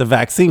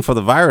vaccine for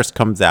the virus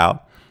comes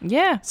out,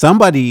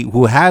 somebody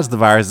who has the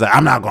virus is like,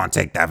 I'm not going to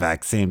take that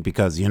vaccine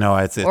because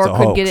it's a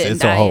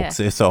hoax.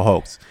 It's a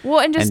hoax.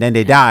 Well, and then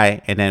they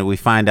die, and then we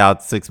find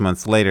out 6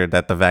 months later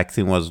that the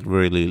vaccine was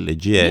really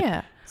legit.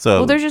 Yeah.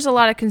 So there's just a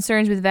lot of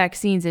concerns with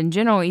vaccines in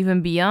general,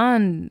 even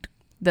beyond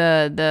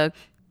the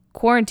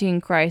quarantine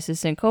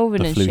crisis and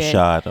COVID and flu shit.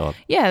 Shot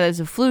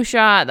there's a flu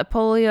shot, the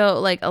polio.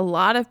 Like, a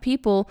lot of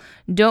people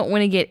don't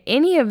want to get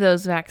any of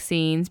those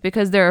vaccines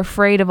because they're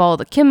afraid of all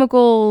the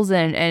chemicals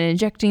and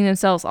injecting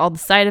themselves, all the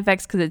side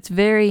effects, because it's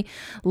very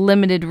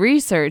limited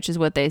research is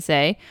what they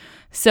say.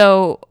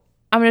 So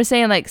I'm just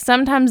saying, like,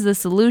 sometimes the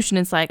solution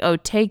is like, oh,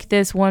 take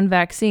this one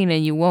vaccine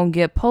and you won't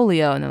get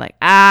polio. And they're like,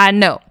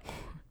 no.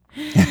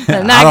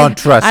 I don't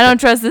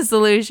trust the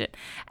solution.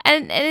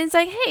 And it's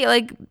like, hey,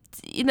 like,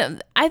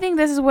 I think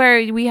this is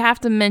where we have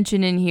to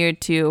mention in here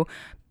too,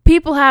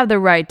 people have the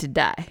right to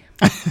die.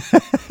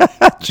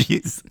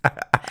 Jeez.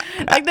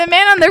 Like the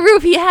man on the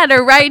roof, he had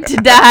a right to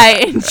die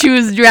and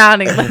choose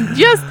drowning. Like,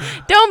 just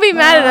don't be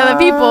mad at other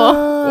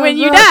people when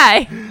you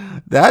die.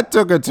 That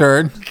took a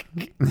turn.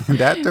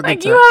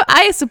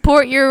 I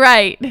support your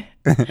right.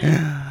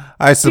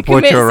 I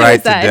support your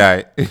right to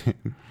die.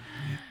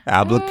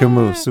 Albert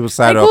Camus,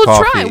 suicidal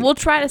coffee. We'll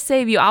try to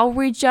save you. I'll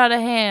reach out a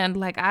hand.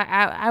 Like,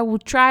 I will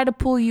try to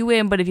pull you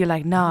in. But if you're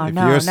like, if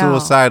you're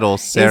suicidal,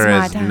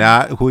 Sarah is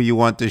not who you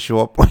want to show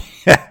up with.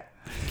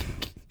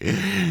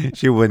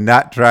 She would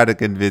not try to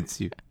convince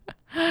you.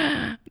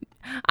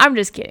 I'm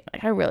just kidding.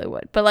 Like, I really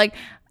would. But like,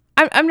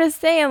 I'm just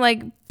saying,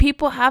 like,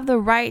 people have the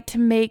right to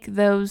make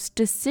those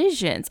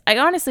decisions. I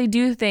honestly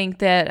do think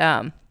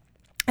that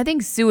I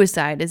think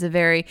suicide based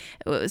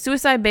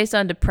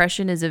on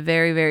depression is a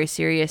very, very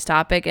serious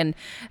topic. And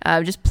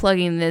just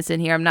plugging this in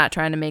here, I'm not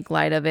trying to make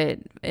light of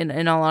it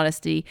in all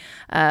honesty.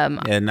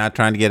 And not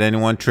trying to get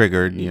anyone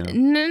triggered,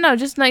 No,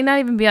 just like not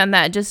even beyond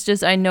that.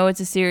 Just I know it's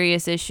a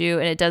serious issue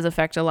and it does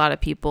affect a lot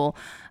of people.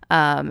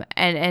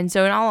 And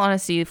so in all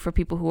honesty, for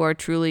people who are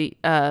truly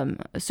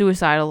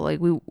suicidal, like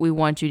we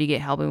want you to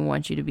get help and we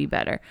want you to be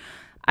better.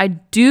 I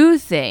do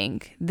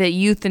think that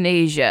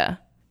euthanasia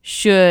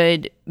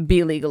should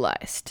be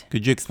legalized.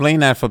 Could you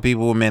explain that for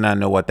people who may not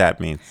know what that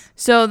means?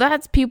 So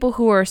that's people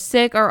who are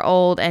sick or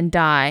old and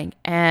dying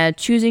and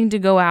choosing to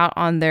go out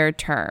on their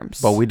terms.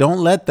 But we don't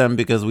let them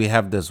because we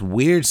have this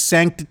weird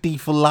sanctity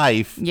for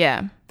life.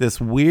 Yeah.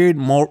 This weird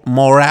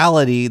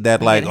morality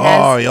that like,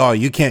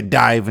 you can't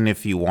die even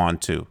if you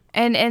want to.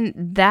 And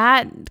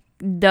that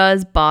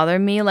does bother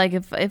me. Like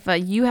if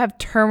you have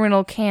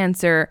terminal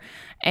cancer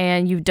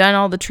and you've done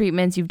all the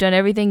treatments, you've done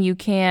everything you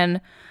can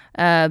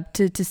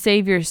to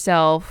save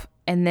yourself,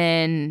 and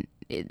then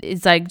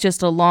it's like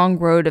just a long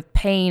road of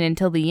pain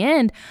until the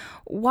end.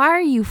 Why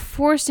are you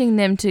forcing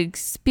them to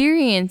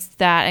experience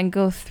that and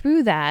go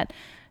through that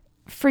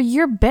for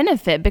your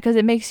benefit? Because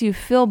it makes you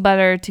feel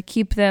better to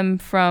keep them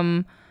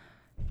from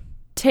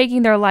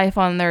taking their life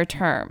on their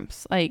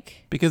terms.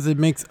 Like, because it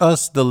makes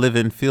us, the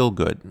living, feel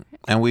good.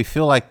 And we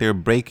feel like they're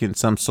breaking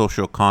some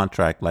social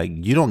contract. Like,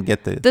 you don't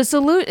get to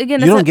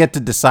get to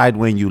decide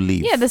when you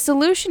leave. Yeah, the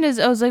solution is,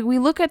 I was like, we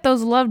look at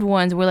those loved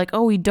ones, we're like,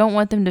 oh, we don't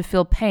want them to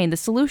feel pain. The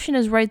solution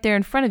is right there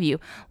in front of you.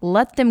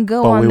 Let them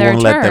go on their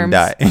terms. But we won't let them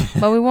die.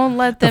 But we won't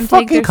let them the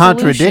take their fucking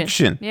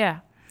contradiction. Solution. Yeah.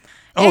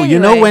 Oh, Anyways. you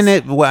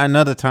know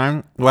another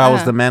time where I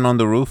was the man on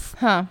the roof?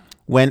 Huh.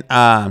 When,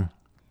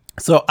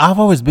 so I've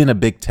always been a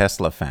big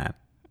Tesla fan.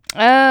 Oh,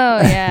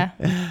 yeah.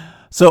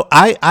 So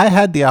I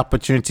had the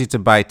opportunity to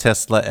buy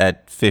Tesla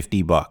at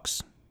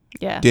 $50.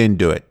 Yeah. Didn't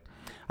do it.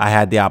 I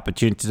had the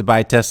opportunity to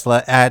buy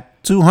Tesla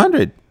at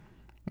 $200.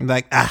 I'm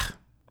like,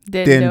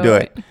 didn't do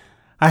it.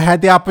 I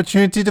had the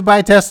opportunity to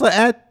buy Tesla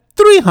at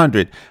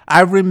 $300.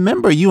 I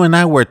remember you and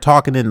I were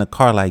talking in the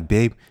car like,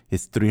 babe,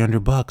 it's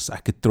 $300. I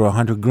could throw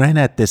 $100,000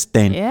 at this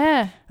thing.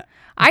 Yeah.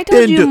 I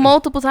told you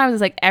multiple times.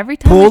 It's like every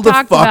time we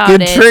talked about it,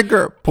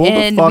 pull the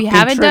fucking and we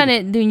haven't trigger. done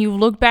it. Then you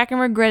look back and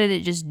regretted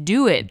it. Just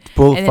do it.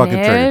 Pull the fucking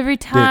trigger. Every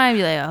time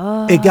you're like,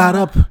 oh, it got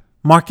up,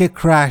 market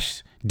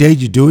crashed.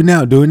 Did you do it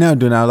now? Do it now.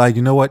 Do it now. Like,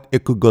 you know what?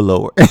 It could go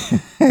lower.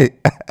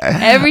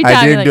 Every time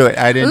I didn't do it.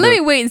 Let me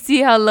wait and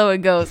see how low it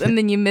goes, and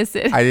then you miss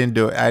it. I didn't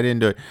do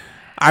it.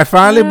 I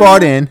finally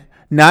bought in.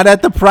 Not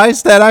at the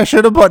price that I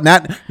should have bought.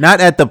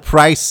 Not at the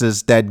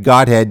prices that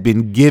God had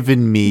been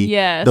giving me.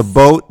 Yes. The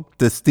boat,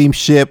 the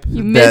steamship.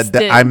 You missed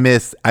it. I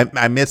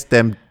missed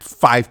them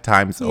 5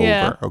 times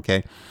over.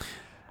 Okay.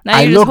 Now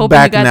you're just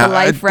hoping you got the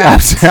life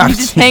raft. You're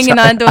just hanging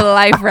on to a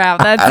life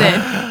raft. That's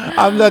it.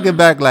 I'm looking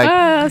back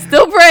like.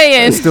 Still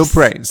praying.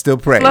 Still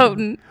praying.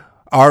 Floating.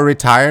 Our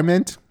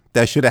retirement,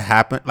 that should have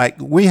happened. Like,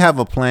 we have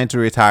a plan to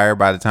retire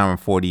by the time I'm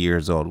 40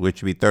 years old,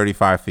 which would be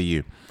 35 for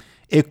you.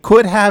 It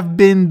could have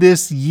been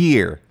this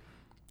year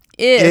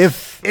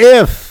if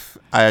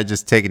I had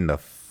just taken the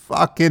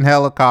fucking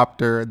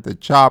helicopter, the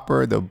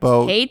chopper, the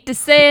boat. Hate to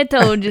say I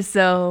told you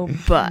so,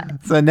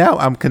 but. So now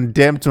I'm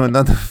condemned to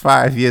another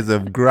 5 years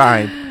of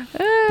grind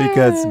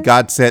because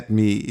God sent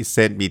me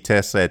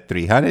Tesla at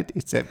 300. He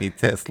sent me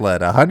Tesla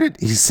at 100.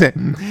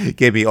 He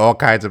gave me all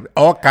kinds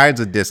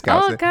of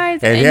discounts. All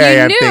kinds. And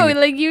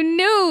you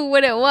knew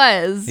what it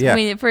was when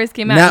it first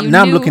came out.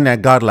 Now I'm looking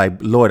at God like,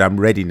 Lord, I'm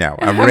ready now.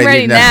 I'm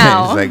ready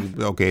now. It's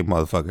like, okay,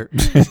 motherfucker.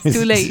 It's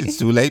too late. It's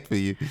too late for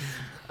you.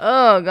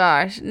 Oh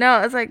gosh,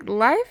 no, it's like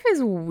life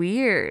is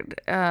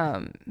weird.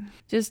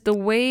 Just the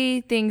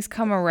way things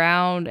come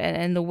around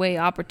and the way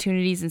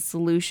opportunities and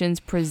solutions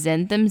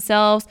present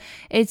themselves.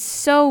 It's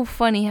so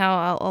funny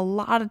how a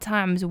lot of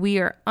times we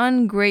are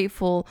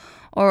ungrateful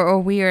or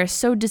we are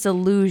so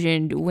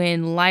disillusioned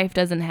when life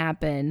doesn't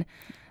happen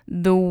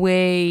the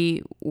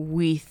way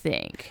we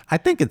think. I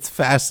think it's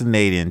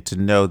fascinating to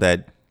know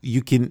that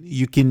you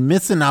can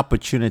miss an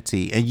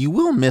opportunity, and you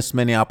will miss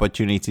many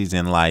opportunities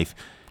in life.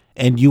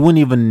 And you wouldn't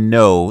even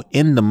know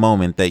in the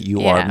moment that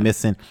you are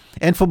missing.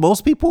 And for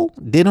most people,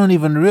 they don't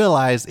even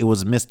realize it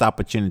was missed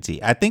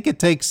opportunity. I think it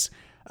takes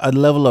a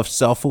level of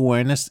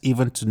self-awareness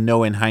even to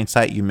know in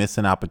hindsight you miss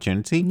an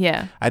opportunity.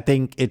 Yeah. I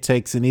think it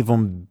takes an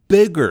even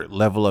bigger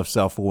level of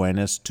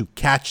self-awareness to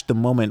catch the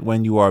moment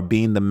when you are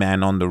being the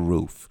man on the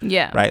roof.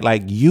 Yeah. Right?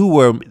 Like you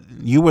were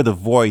the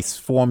voice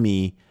for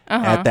me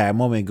at that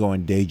moment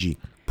going, Deji,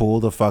 pull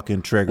the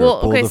fucking trigger.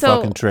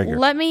 Fucking trigger.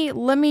 Let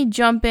me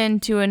jump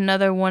into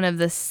another one of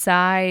the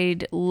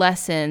side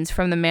lessons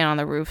from the Man on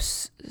the Roof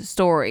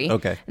story.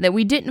 Okay. That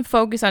we didn't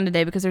focus on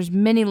today because there's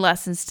many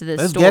lessons to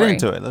this story.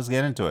 Let's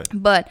get into it.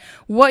 But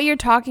what you're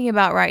talking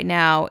about right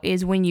now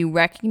is when you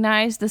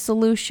recognize the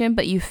solution,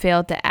 but you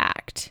fail to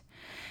act.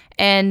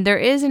 And there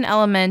is an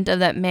element of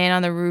that Man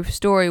on the Roof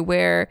story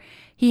where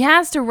he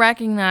has to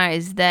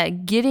recognize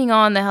that getting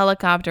on the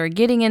helicopter,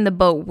 getting in the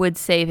boat would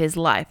save his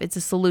life. It's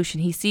a solution.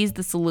 He sees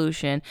the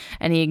solution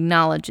and he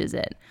acknowledges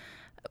it.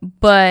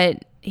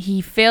 But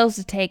he fails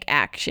to take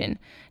action.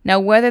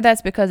 Now, whether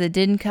that's because it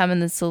didn't come in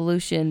the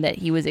solution that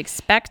he was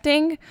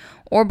expecting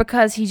or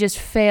because he just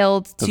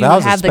failed to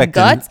have the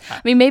guts. I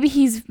mean, maybe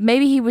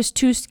he was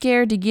too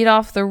scared to get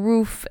off the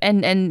roof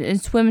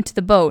and swim into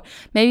the boat.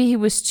 Maybe he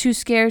was too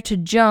scared to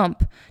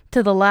jump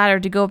to the ladder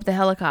to go up the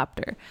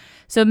helicopter.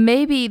 So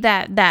maybe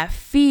that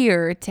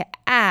fear to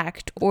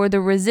act or the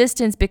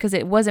resistance because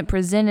it wasn't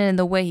presented in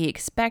the way he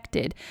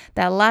expected,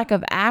 that lack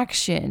of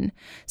action.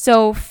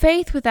 So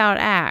faith without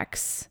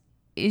acts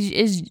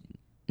is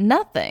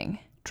nothing.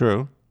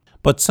 True.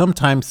 But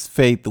sometimes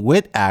faith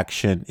with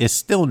action is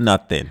still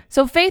nothing.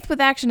 So faith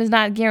with action is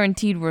not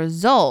guaranteed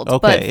results,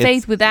 Okay, but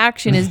faith with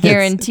action is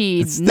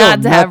guaranteed it's not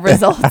to still have nothing.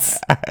 results.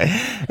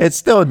 It's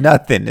still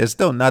nothing. It's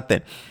still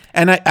nothing.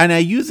 And I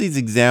use these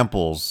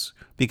examples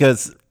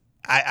because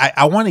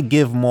I want to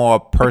give more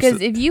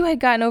Because if you had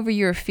gotten over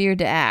your fear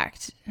to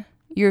act,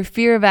 your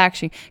fear of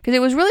action, because it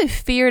was really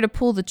fear to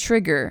pull the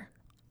trigger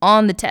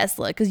on the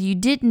Tesla, because you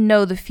didn't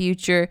know the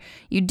future,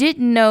 you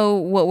didn't know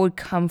what would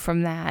come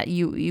from that.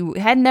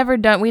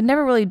 We'd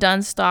never really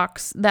done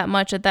stocks that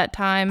much at that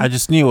time. I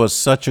just knew it was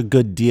such a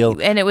good deal,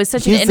 and it was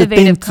such Here's an the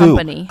innovative thing, too.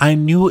 company. I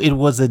knew it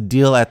was a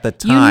deal at the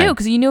time. You knew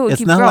because you knew it would it's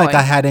keep not growing. like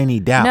I had any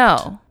doubt.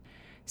 No.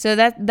 So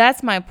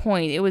that's my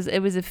point. It was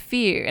a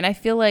fear, and I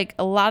feel like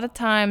a lot of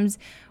times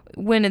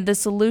when the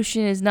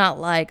solution is not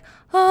like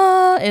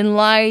and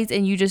lights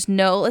and you just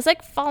know, it's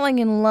like falling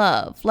in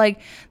love.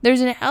 Like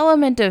there's an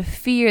element of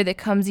fear that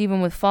comes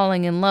even with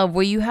falling in love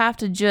where you have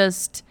to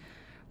just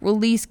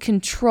release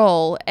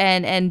control,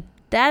 and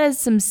that is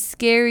some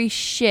scary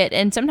shit.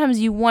 And sometimes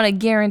you want to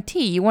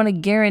guarantee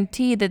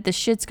that the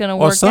shit's gonna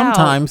work out. Or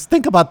sometimes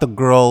think about the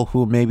girl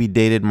who maybe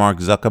dated Mark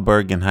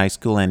Zuckerberg in high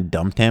school and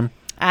dumped him.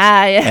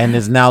 Yeah. And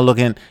is now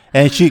looking,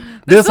 and she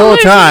the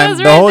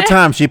whole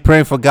time she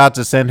praying for God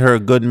to send her a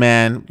good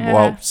man. Yeah.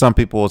 Well, some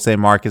people will say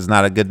Mark is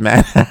not a good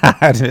man.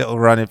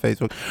 Running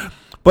Facebook,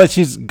 but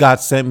God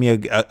sent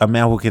me a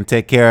man who can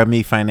take care of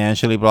me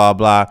financially, blah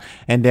blah.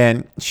 And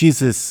then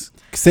she's a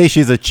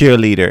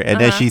cheerleader, and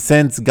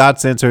then God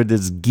sends her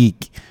this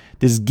geek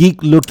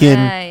looking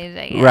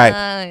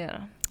right.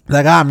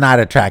 Like, I'm not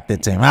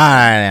attracted to him. All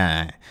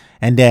right.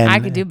 And then I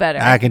could do better.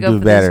 I can do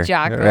better.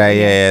 Right?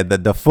 Yeah.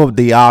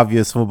 The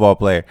obvious football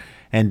player.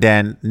 And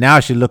then now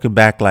she's looking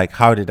back like,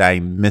 how did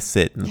I miss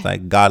it? And it's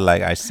like, God,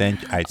 like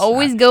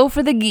always go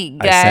for the geek,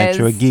 guys.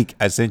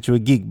 I sent you a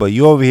geek, but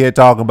you over here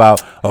talking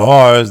about,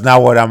 it's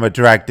not what I'm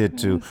attracted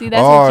to. See,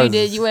 that's what you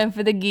did. You went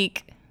for the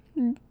geek.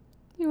 You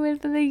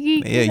went for the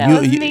geek.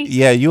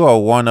 Yeah, you are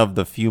one of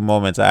the few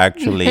moments I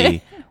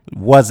actually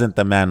wasn't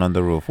the man on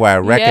the roof where I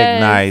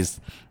recognized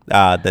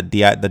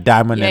the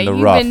diamond in the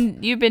rough.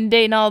 You've been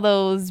dating all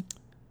those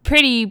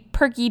pretty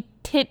perky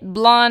tit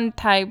blonde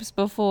types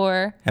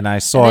before, and I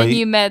saw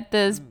you met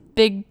this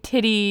big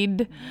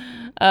tittied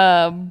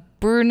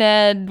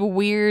brunette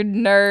weird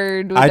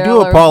nerd. I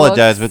do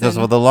apologize because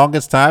for the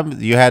longest time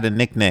you had a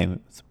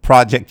nickname, it's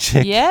Project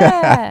Chick.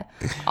 Yeah,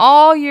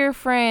 all your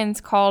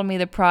friends called me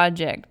the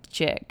Project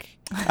Chick.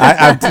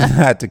 I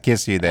had to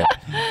kiss you there.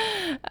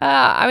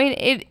 I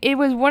mean, it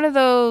was one of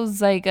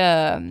those like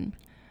kind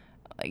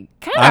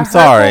of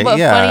hurtful but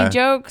funny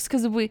jokes,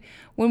 because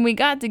when we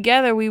got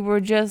together we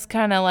were just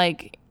kind of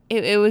like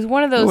it was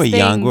one of those things. We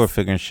were young, we were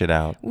figuring shit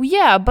out.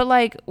 Yeah, but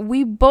like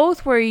we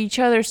both were each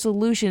other's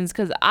solutions,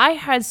 because I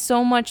had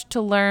so much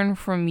to learn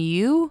from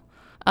you,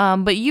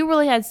 but you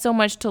really had so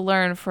much to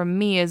learn from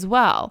me as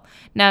well.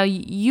 Now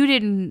you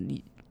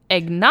didn't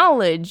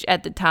acknowledge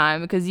at the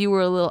time because you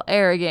were a little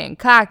arrogant and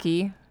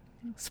cocky.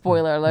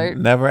 Spoiler alert.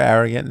 Never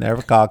arrogant,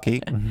 never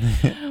cocky.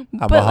 I'm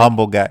a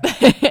humble guy.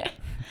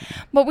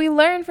 But we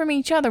learned from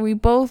each other. We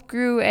both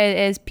grew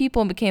as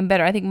people and became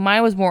better. I think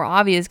mine was more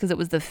obvious because it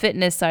was the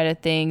fitness side of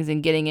things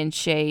and getting in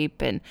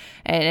shape and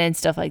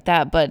stuff like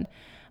that. But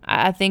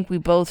I think we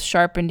both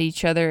sharpened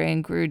each other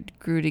and grew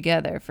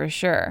together for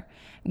sure.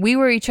 We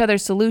were each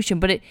other's solution,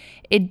 but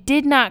it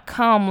did not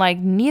come like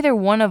neither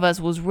one of us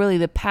was really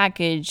the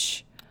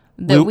package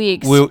that we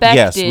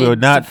expected we were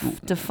not,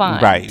 to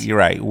find. Right, you're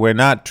right. We're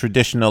not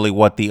traditionally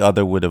what the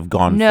other would have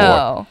gone for.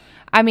 No.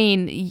 I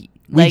mean,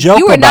 we like, joke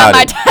you were about not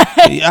my it. type.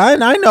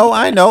 I know.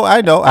 I know.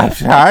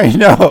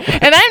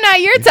 And I'm not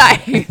your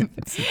type.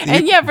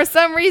 And yeah, for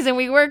some reason,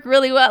 we work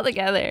really well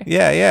together.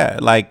 Yeah.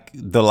 Like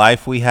the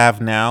life we have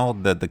now,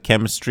 the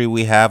chemistry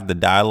we have, the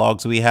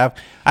dialogues we have.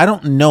 I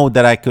don't know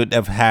that I could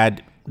have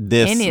had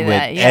this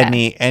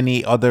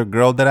any other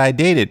girl that I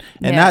dated.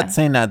 And not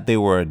saying that they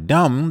were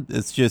dumb.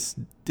 It's just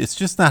it's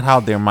just not how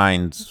their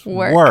minds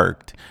Work.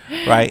 worked,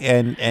 right?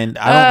 And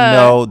I don't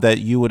know that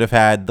you would have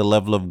had the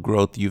level of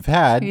growth you've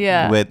had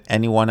with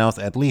anyone else,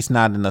 at least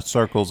not in the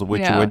circles of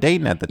which you were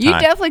dating at the time. You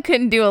definitely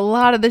couldn't do a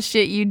lot of the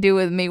shit you do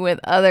with me with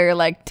other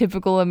like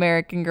typical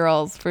American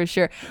girls for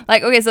sure.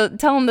 Like, okay, so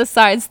tell them the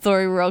side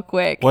story real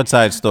quick. What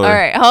side story? All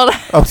right, hold on.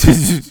 Oh,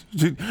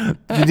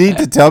 you need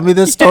to tell me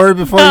this story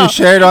before you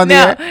share it on the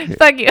air?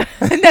 Fuck you.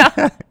 No.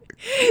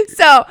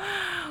 So,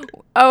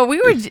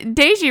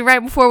 Deji, right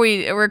before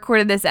we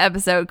recorded this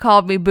episode,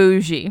 called me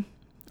bougie.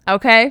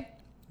 Okay?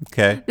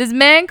 Okay. This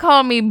man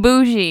called me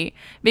bougie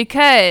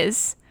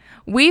because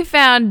we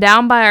found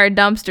down by our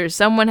dumpster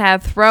someone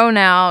had thrown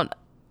out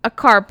a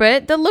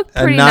carpet that looked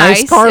pretty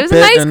nice. Carpet, it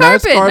was a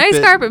nice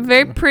carpet.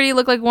 Very pretty.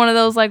 Looked like one of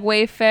those like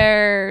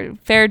Wayfair,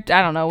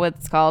 I don't know what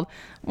it's called.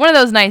 One of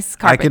those nice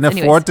carpets. I can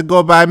afford to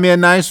go buy me a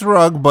nice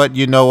rug, but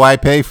I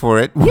pay for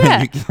it.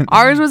 Yeah.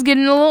 Ours was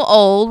getting a little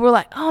old. We're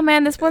like, oh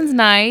man, this one's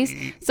nice.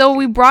 So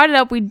we brought it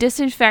up. We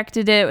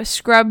disinfected it,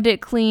 scrubbed it,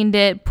 cleaned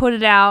it, put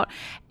it out.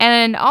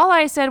 And all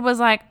I said was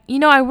like,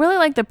 I really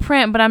like the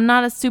print, but I'm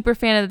not a super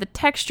fan of the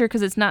texture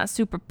because it's not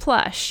super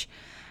plush.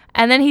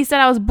 And then he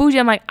said I was bougie.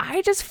 I'm like,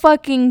 I just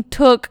fucking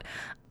took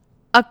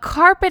a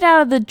carpet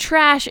out of the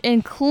trash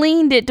and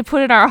cleaned it to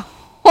put in our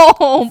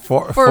home.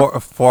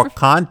 For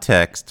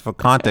context,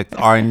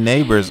 our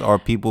neighbors are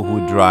people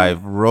who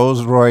drive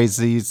Rolls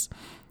Royces.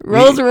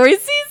 Rolls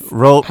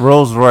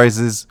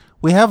Royces?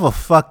 We have a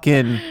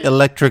fucking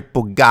electric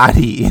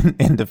Bugatti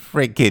in the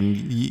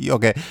freaking,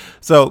 okay.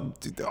 So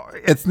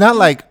it's not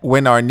like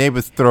when our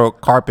neighbors throw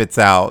carpets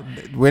out,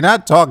 we're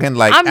not talking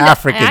like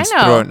Africans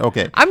throwing,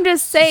 okay. I'm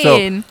just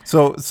saying.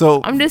 So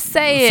I'm just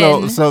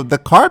saying. So the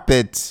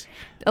carpet.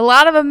 A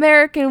lot of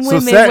American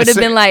women would have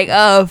been like,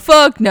 "Oh,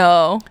 fuck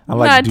no! I'm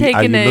not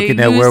taking a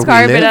used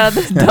carpet out of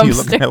the dumpster." Are you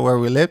looking at where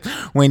we live?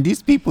 When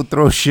these people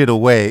throw shit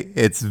away,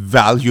 it's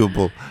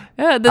valuable.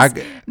 Yeah,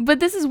 but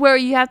this is where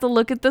you have to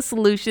look at the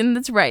solution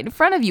that's right in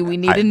front of you. We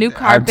need a new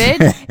carpet.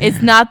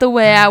 It's not the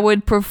way I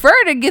would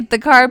prefer to get the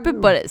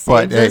carpet, but it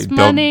saves us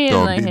money.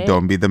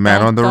 Don't be the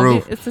man on the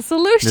roof. It's a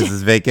solution. This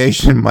is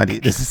vacation money.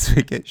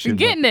 You're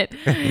getting it.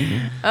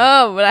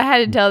 Oh, but I had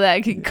to tell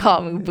that kid,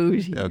 call me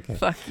bougie. Okay.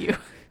 Fuck you.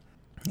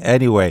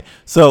 Anyway,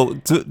 so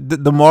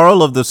the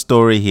moral of the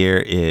story here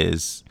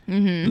is,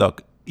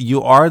 look,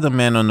 you are the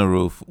man on the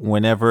roof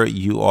whenever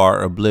you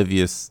are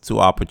oblivious to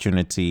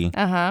opportunity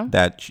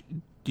that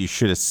you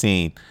should have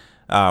seen.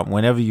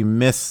 Whenever you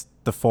miss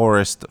the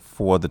forest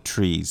for the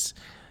trees.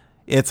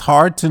 It's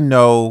hard to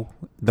know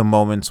the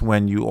moments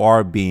when you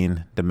are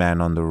being the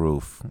man on the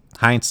roof.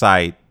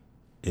 Hindsight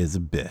is a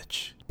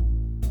bitch.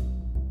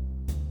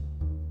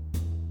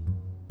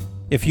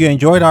 If you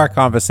enjoyed our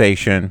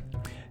conversation,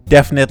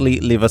 definitely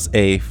leave us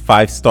a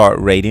 5-star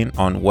rating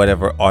on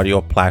whatever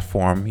audio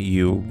platform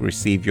you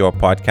receive your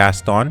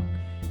podcast on.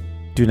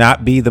 Do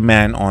not be the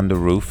man on the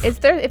roof.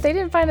 If they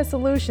didn't find a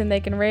solution, they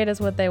can rate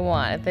us what they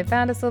want. If they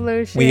found a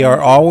solution, we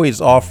are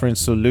always offering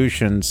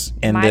solutions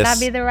in might this. Might not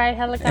be the right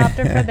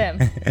helicopter for them.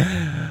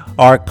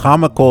 Our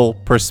comical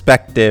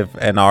perspective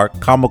and our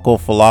comical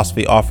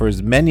philosophy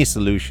offers many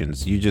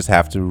solutions. You just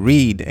have to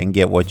read and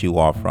get what you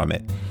want from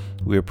it.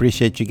 We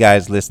appreciate you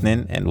guys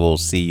listening, and we'll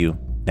see you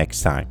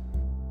next time.